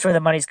 that's where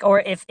the money's.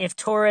 Or if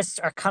tourists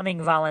are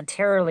coming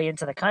voluntarily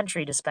into the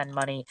country to spend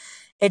money,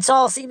 it's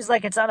all seems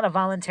like it's on a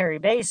voluntary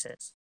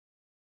basis.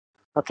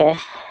 Okay.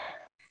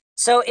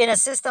 So in a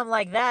system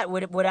like that,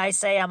 would I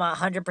say I'm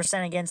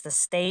 100% against the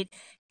state?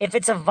 If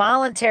it's a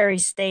voluntary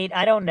state,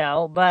 I don't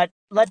know, but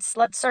let's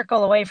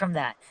circle away from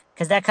that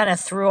because that kind of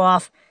threw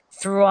off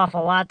a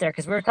lot there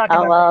because we were talking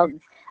Oh about well,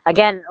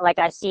 again, like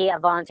I see a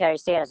voluntary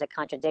state as a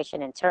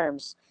contradiction in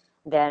terms.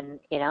 Then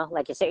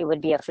like you said, it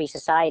would be a free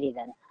society.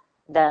 Then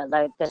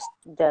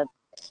the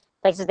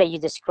places that you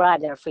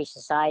described are free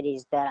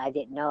societies that I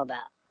didn't know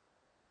about.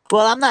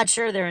 well, I'm not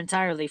sure they're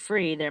entirely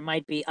free. There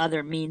might be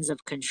other means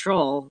of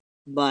control,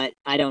 but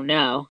I don't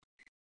know.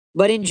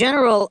 But in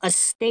general, a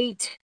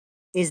state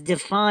is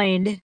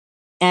defined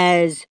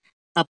as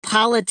a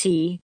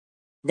polity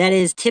that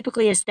is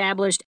typically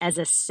established as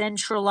a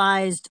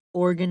centralized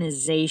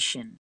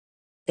organization.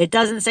 It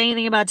doesn't say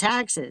anything about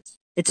taxes.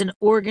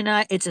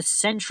 It's a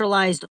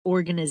centralized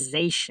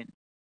organization.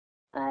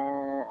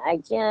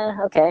 Yeah,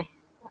 okay.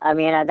 I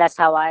mean, that's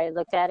how I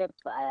looked at it.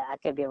 But I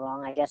could be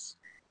wrong, I guess.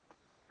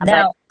 But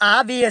Now,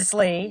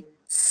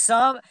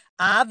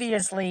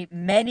 obviously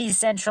many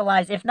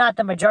centralized, if not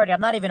the majority,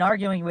 I'm not even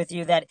arguing with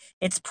you that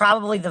it's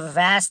probably the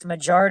vast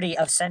majority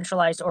of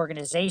centralized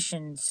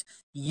organizations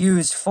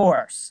use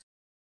force.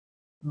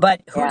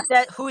 But yeah,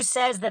 who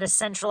says that a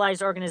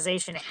centralized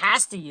organization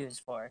has to use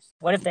force?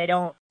 What if they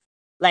don't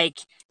like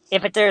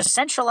if there's a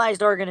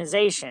centralized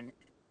organization,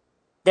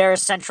 they're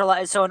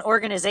centralized so an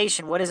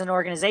organization, what is an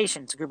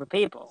organization? It's a group of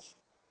people.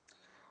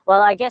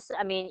 well, I guess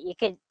I mean you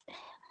could.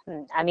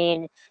 I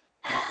mean,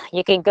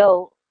 you can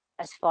go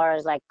as far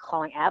as like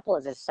calling Apple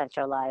as a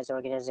centralized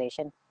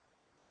organization,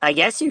 I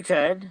guess you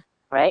could.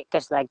 right?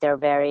 Because like they're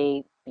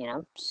very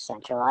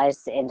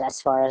centralized in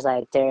as far as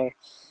like their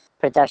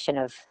production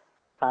of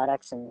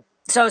products and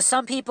So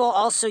some people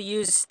also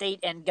use state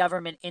and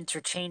government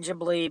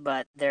interchangeably,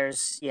 but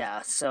there's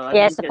yeah. So I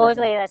mean, yeah. you could.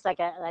 Supposedly that's like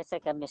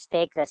a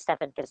mistake that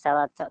Stephen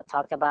Kinsella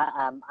talked about.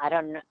 I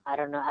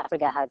don't know. I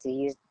forgot how to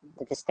use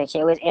the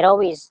distinction. It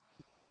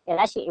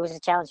was a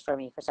challenge for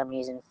me for some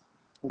reason.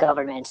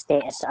 Government and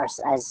state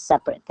as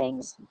separate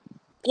things.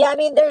 Yeah, I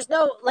mean, there's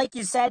no, like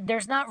you said,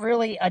 there's not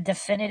really a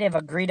definitive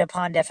agreed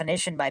upon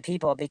definition by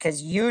people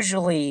because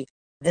usually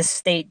the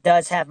state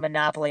does have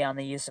monopoly on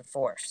the use of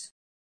force.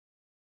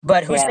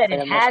 But who Yeah, said for it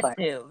the most has part.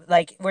 to?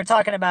 Like we're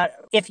talking about,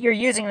 if you're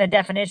using the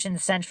definition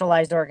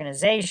centralized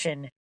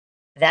organization,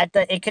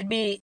 it could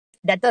be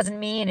that doesn't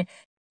mean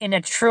in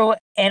a true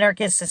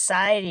anarchist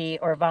society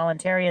or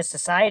voluntarist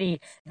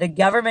society, the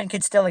government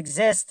could still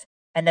exist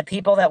and the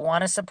people that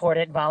want to support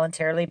it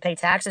voluntarily pay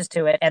taxes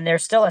to it, and they're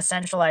still a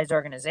centralized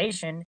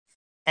organization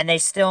and they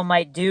still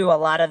might do a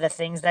lot of the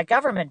things that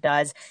government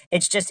does.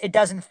 It's just it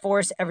doesn't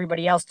force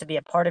everybody else to be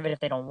a part of it if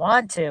they don't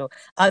want to.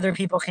 Other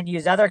people can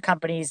use other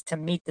companies to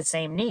meet the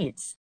same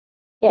needs.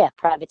 Yeah,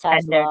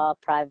 privatized And they're law,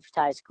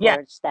 privatized yeah,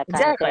 courts, that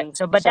kind of exactly. thing.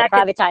 So but So that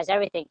could privatize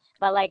everything.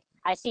 But like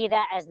I see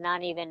that as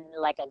not even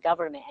like a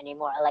government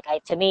anymore. Like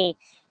to me,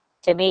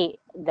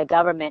 the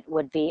government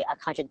would be a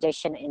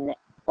contradiction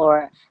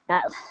or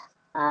not.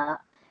 Uh,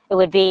 it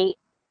would be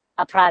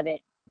a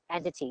private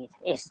entity.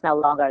 It's no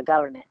longer a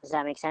government. Does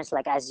that make sense?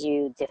 Like as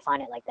you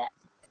define it like that.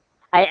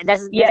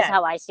 This is yeah.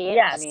 how I see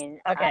it. I Yes.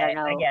 mean, I Okay. don't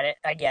I know. get it.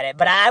 I get it.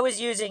 But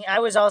I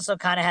was also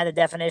kind of had a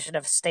definition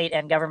of state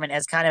and government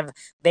as kind of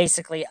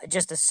basically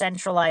just a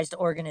centralized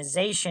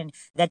organization.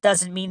 That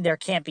doesn't mean there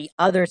can't be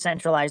other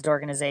centralized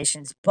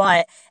organizations.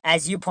 But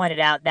as you pointed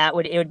out,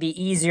 it would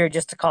be easier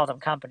just to call them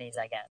companies,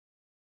 I guess.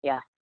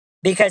 Yeah.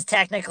 Because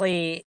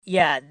technically,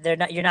 yeah, they're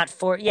not. You're not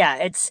for. Yeah,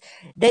 it's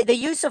the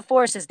use of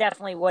force is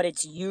definitely what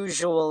it's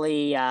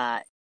usually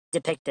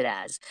depicted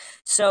as.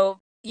 So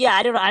yeah,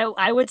 I don't know.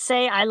 I would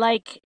say I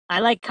like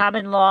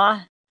common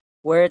law,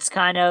 where it's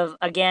kind of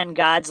again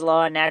God's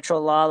law and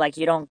natural law. Like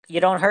you don't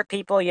hurt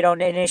people, you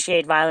don't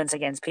initiate violence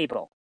against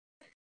people.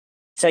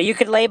 So you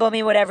could label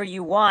me whatever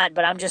you want,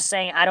 but I'm just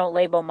saying I don't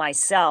label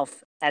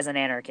myself as an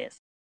anarchist.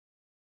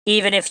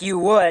 Even if you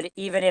would,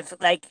 even if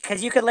like,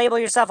 because you could label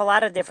yourself a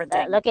lot of different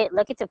things. Look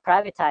into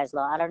privatized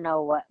law. I don't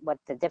know what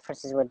the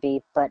differences would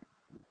be, but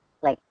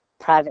like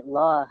private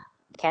law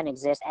can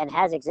exist and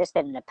has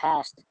existed in the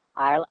past.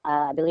 I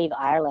believe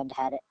Ireland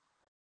had it.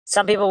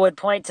 Some people would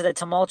point to the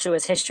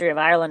tumultuous history of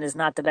Ireland as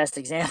not the best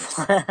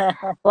example.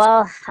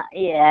 Well,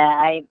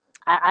 yeah,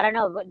 I don't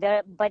know,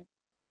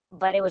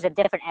 but it was a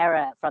different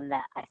era from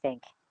that. I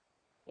think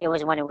it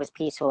was when it was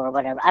peaceful or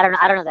whatever. I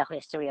don't know the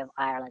history of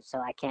Ireland, so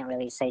I can't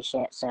really say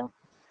shit. So,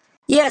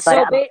 Yeah,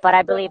 but so but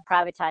I believe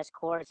privatized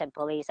courts and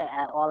police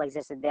all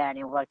existed there, and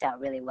it worked out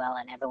really well,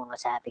 and everyone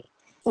was happy.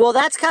 well,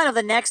 that's kind of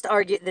the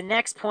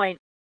next point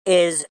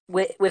is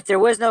if there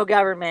was no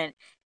government,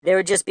 there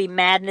would just be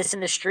madness in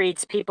the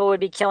streets. People would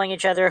be killing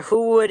each other.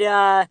 Who would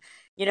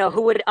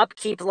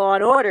upkeep law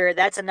and order?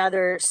 That's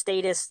another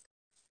statist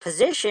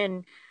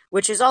position,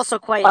 which is also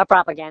quite. Or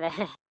propaganda.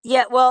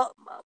 Yeah, well,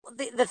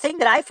 the thing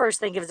that I first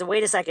think of is,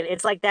 wait a second,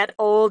 it's like that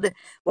old,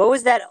 what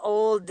was that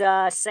old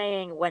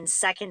saying, when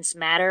seconds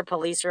matter,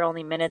 police are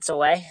only minutes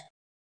away?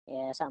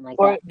 Yeah, something like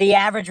Or that. the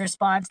average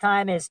response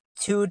time is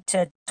 2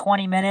 to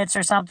 20 minutes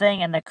or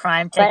something, and the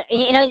crime takes. But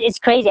it's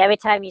crazy every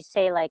time you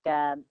say like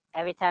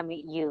every time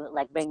you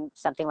like bring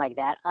something like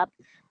that up,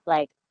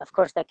 like of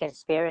course the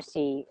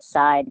conspiracy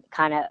side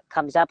kind of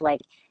comes up,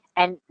 like,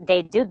 and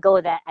they do go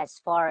that as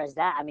far as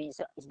that. I mean,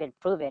 it's been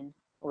proven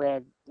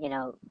with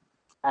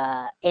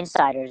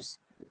insiders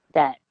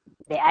that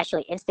they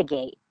actually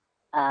instigate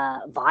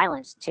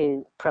violence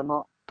to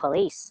promote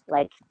police,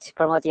 like to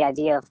promote the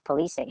idea of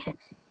policing.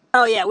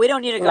 Oh, yeah, we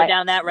don't need to go Like,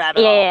 down that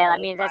rabbit hole yeah, for I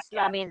this mean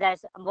podcast.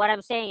 that's what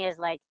I'm saying is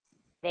like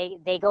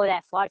they go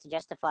that far to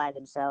justify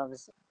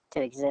themselves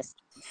to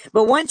exist.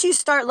 But once you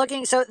start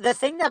looking, so the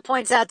thing that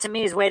points out to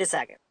me is, wait a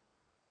second.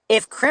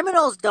 If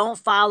criminals don't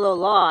follow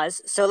laws,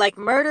 so like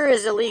murder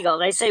is illegal.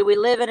 They say we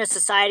live in a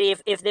society,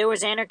 if there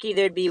was anarchy,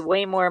 there'd be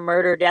way more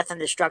murder, death, and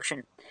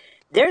destruction.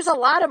 There's a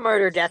lot of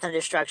murder, death, and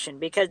destruction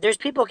because there's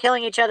people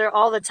killing each other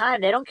all the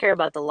time. They don't care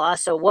about the law.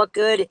 So what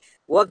good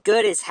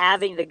is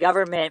having the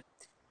government?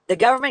 The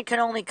government can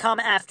only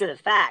come after the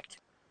fact.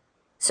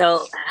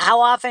 So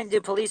how often do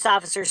police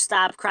officers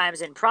stop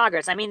crimes in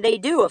progress? I mean, they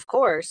do, of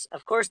course.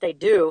 Of course they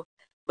do.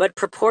 But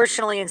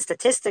proportionally and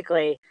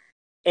statistically,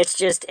 it's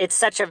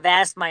such a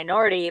vast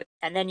minority.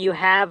 And then you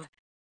have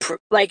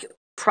like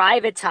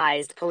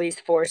privatized police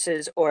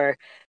forces or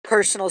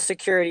personal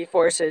security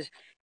forces.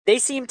 They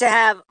seem to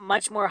have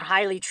much more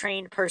highly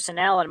trained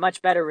personnel and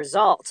much better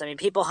results. I mean,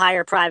 people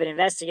hire private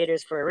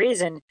investigators for a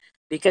reason,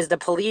 because the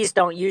police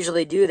don't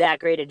usually do that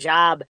great a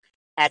job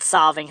at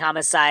solving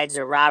homicides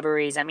or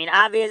robberies. I mean,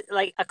 obvious,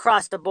 like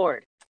across the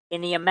board,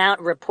 in the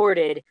amount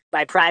reported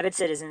by private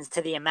citizens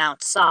to the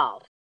amount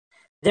solved,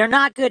 they're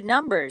not good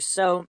numbers.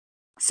 So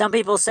some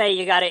people say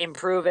you got to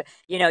improve it.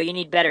 You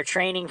need better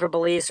training for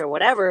police or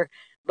whatever.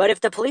 But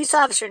if the police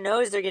officer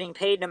knows they're getting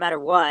paid no matter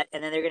what,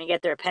 and then they're going to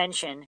get their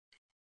pension,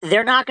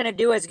 they're not going to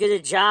do as good a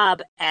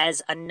job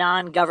as a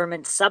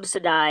non-government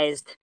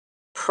subsidized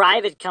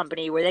private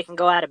company where they can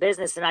go out of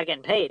business. They're not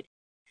getting paid.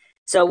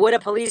 So would a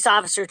police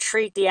officer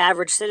treat the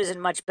average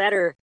citizen much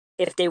better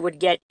if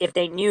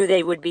they knew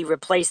they would be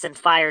replaced and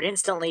fired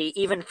instantly,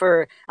 even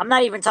for, I'm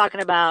not even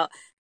talking about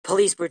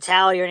police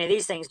brutality or any of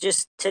these things,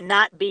 just to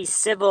not be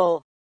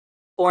civil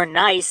or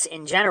nice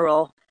in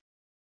general.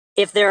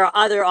 If there are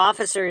other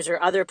officers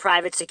or other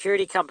private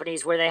security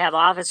companies where they have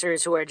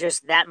officers who are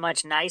just that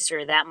much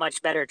nicer, that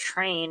much better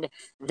trained,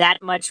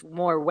 that much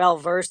more well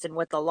versed in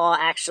what the law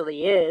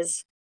actually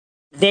is,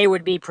 they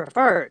would be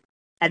preferred.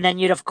 And then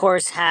you'd, of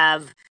course,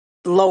 have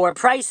lower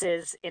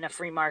prices in a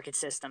free market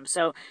system.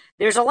 So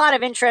there's a lot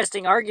of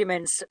interesting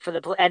arguments for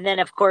and then,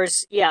 of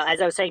course, yeah,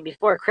 as I was saying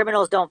before,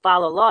 criminals don't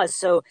follow laws.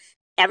 So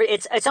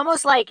it's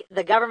almost like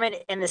the government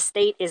and the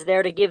state is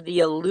there to give the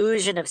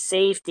illusion of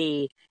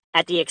safety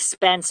at the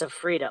expense of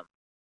freedom.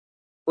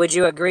 Would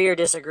you agree or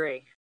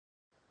disagree?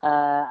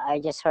 I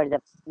just heard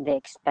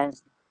the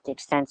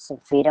extensive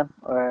freedom,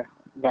 or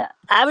the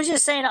I was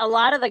just saying a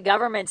lot of the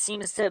government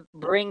seems to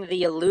bring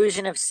the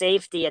illusion of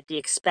safety at the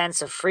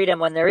expense of freedom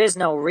when there is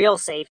no real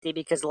safety,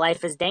 because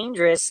life is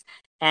dangerous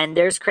and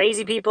there's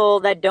crazy people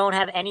that don't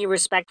have any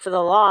respect for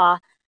the law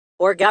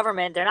or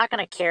government. They're not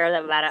going to care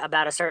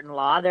about a certain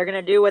law. They're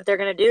going to do what they're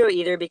going to do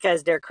either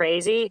because they're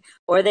crazy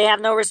or they have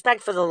no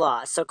respect for the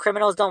law. So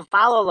criminals don't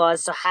follow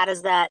laws. So how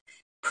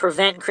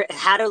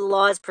do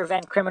laws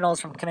prevent criminals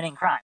from committing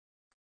crime?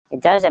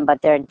 it doesn't,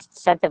 but they're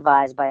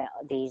incentivized by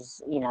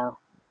these,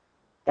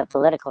 the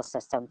political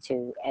system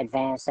to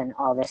advance and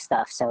all this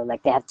stuff. So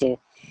like they have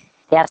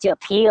to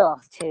appeal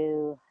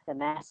to the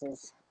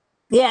masses.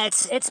 Yeah,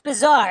 it's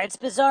bizarre. It's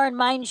bizarre and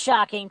mind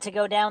shocking to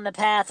go down the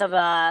path of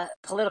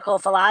political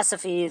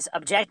philosophies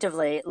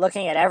objectively,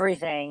 looking at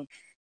everything.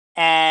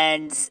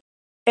 And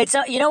it's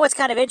you know what's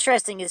kind of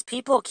interesting is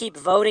people keep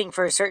voting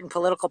for a certain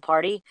political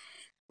party.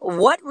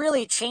 What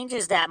really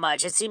changes that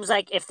much? It seems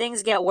like if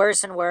things get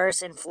worse and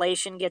worse,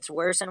 inflation gets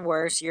worse and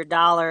worse, your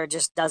dollar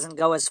just doesn't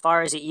go as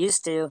far as it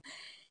used to.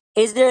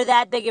 Is there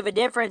that big of a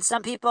difference?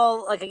 Some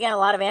people, like again, a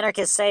lot of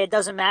anarchists say it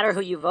doesn't matter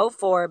who you vote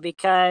for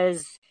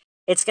because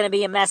it's going to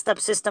be a messed up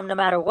system no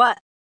matter what.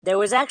 There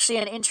was actually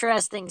an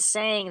interesting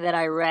saying that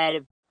I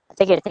read. I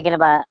think you're thinking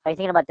about. Are you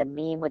thinking about the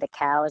meme with the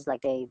cows?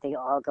 Like they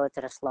all go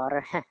to the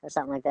slaughter or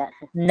something like that.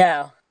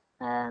 No.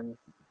 Um,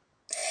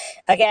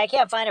 Okay, I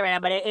can't find it right now,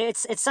 but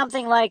it's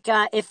something like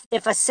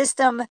if a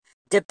system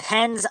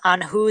depends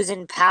on who's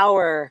in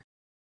power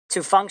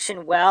to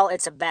function well,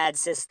 it's a bad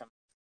system.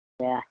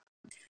 yeah.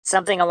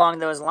 Something along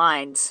those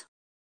lines.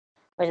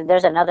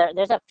 There's another.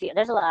 There's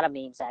a lot of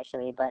memes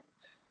actually, but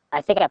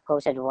I think I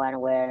posted one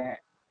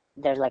where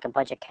there's like a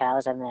bunch of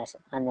cows on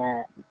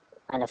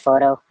the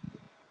photo,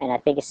 and I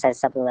think it says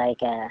something like,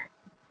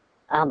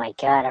 "Oh my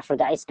god, I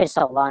forgot." It's been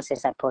so long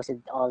since I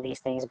posted all these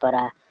things, but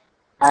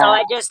So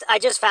uh, I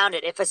just found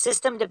it. If a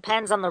system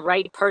depends on the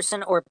right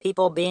person or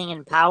people being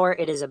in power,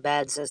 it is a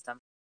bad system.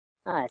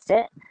 oh, that's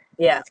it.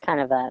 Yeah. It's kind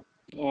of a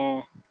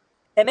yeah.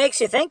 It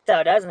makes you think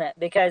though, doesn't it?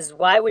 Because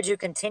why would you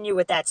continue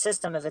with that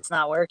system if it's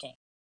not working?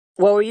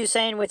 What were you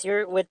saying with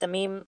the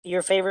meme,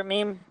 your favorite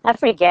meme? I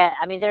forget.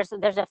 I mean, there's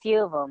a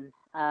few of them.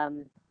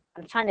 I'm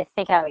trying to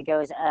think how it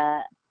goes.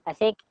 I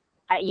think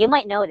you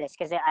might know this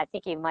because I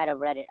think you might have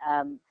read it.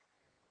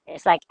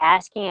 It's like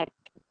asking.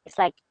 It's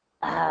like,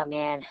 oh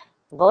man,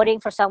 voting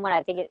for someone.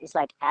 I think it's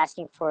like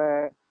asking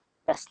for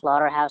the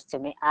slaughterhouse to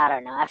me. I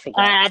don't know. I forget.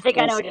 I think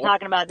I know what you're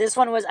talking about. This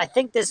one was, I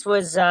think this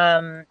was,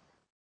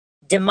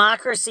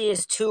 democracy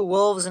is two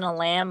wolves and a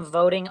lamb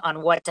voting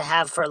on what to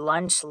have for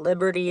lunch.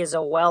 Liberty is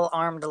a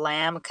well-armed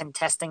lamb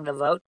contesting the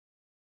vote.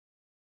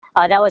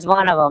 Oh, that was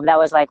one of them. That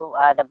was like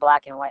the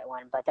black and white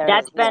one. But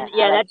That's Ben,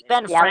 yeah, like that's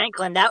Ben yeah,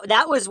 Franklin.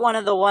 That was one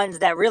of the ones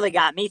that really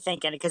got me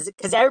thinking because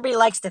everybody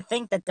likes to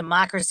think that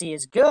democracy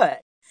is good.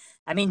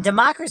 I mean,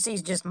 democracy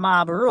is just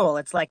mob rule.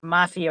 It's like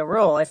mafia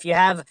rule. If you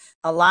have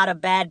a lot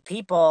of bad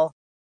people,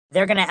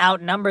 they're going to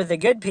outnumber the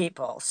good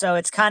people. So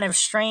it's kind of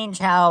strange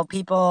how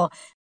people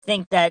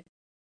think that,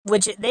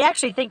 which they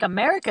actually think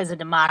America is a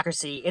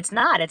democracy. It's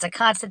not. It's a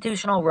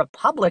constitutional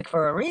republic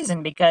for a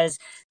reason because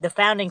the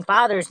founding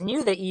fathers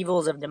knew the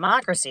evils of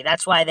democracy.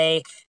 That's why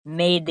they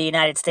made the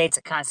United States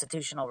a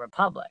constitutional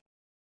republic.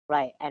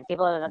 right. And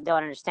people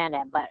don't understand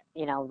that. But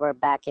you know, we're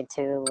back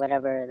into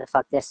whatever the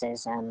fuck this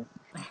is.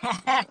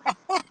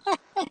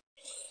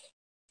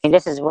 Mean,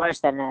 this is worse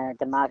than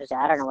democracy.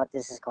 I don't know what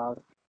this is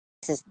called.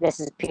 This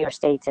is pure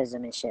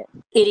statism and shit.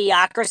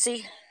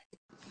 Idiocracy.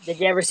 Did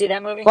you ever see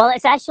that movie? Well,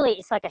 it's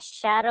like a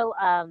shadow.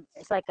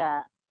 It's like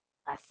a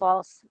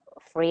false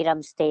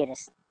freedom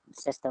status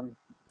system.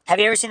 Have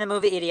you ever seen the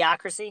movie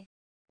Idiocracy?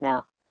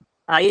 No.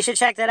 You should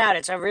check that out.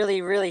 It's a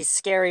really, really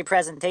scary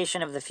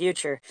presentation of the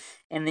future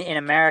in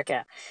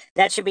America.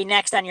 That should be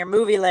next on your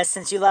movie list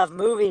since you love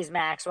movies,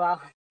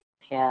 Maxwell.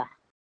 Yeah.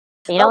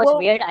 You know what's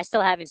weird? I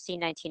still haven't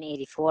seen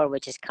 1984,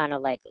 which is kind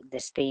of like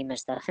this theme and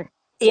stuff.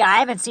 Yeah, I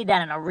haven't seen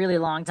that in a really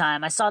long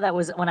time. I saw that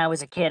was when I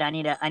was a kid. I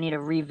need to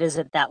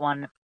revisit that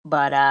one.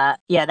 But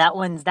yeah, that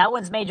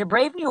one's major.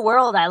 Brave New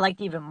World I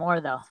liked even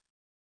more though.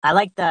 I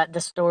like the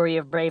story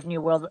of Brave New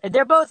World.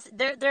 They're both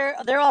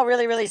they're all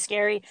really really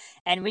scary,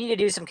 and we need to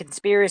do some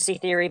conspiracy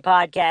theory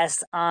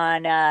podcasts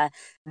on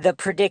the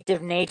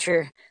predictive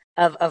nature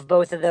of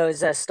both of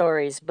those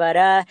stories.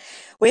 But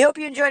we hope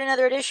you enjoyed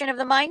another edition of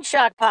the Mind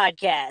Shock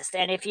podcast.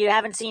 And if you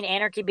haven't seen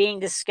Anarchy being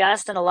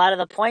discussed and a lot of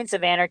the points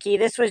of Anarchy,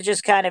 this was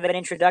just kind of an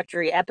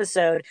introductory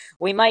episode.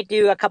 We might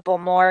do a couple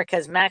more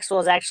because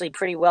Maxwell is actually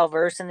pretty well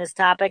versed in this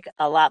topic,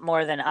 a lot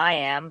more than I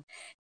am,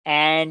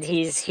 and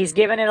he's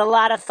given it a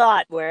lot of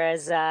thought,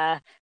 whereas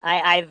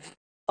I've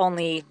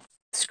only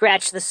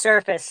scratched the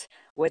surface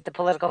with the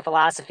political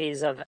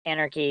philosophies of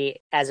anarchy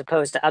as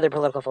opposed to other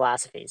political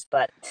philosophies.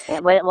 But Yeah,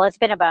 well, it's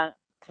been about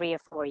 3 or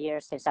 4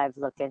 years since I've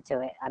looked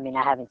into it. I mean,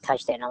 I haven't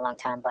touched it in a long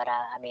time, but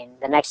I mean,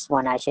 the next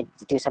one I should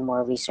do some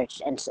more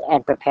research and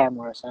prepare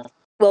more. So.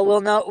 well,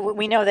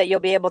 we know that you'll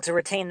be able to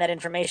retain that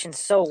information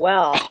so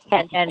well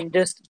and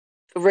just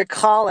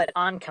recall it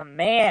on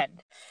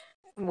command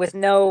with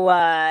no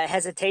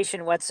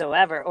hesitation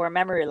whatsoever or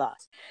memory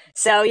loss.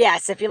 So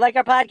yes, if you like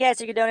our podcast,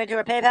 you can donate to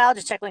our PayPal.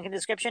 Just check link in the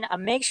description.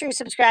 Make sure you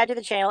subscribe to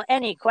the channel.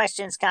 Any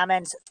questions,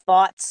 comments,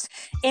 thoughts,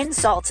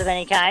 insults of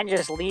any kind,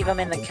 just leave them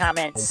in the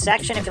comments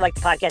section. If you like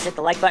the podcast, hit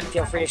the like button.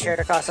 Feel free to share it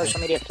across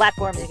social media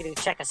platforms. You can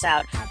check us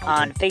out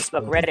on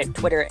Facebook, Reddit,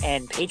 Twitter,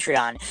 and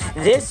Patreon.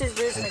 This is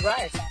Bruce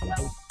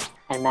McGuire.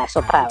 And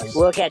Maxwell Powers.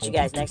 We'll catch you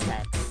guys next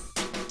time.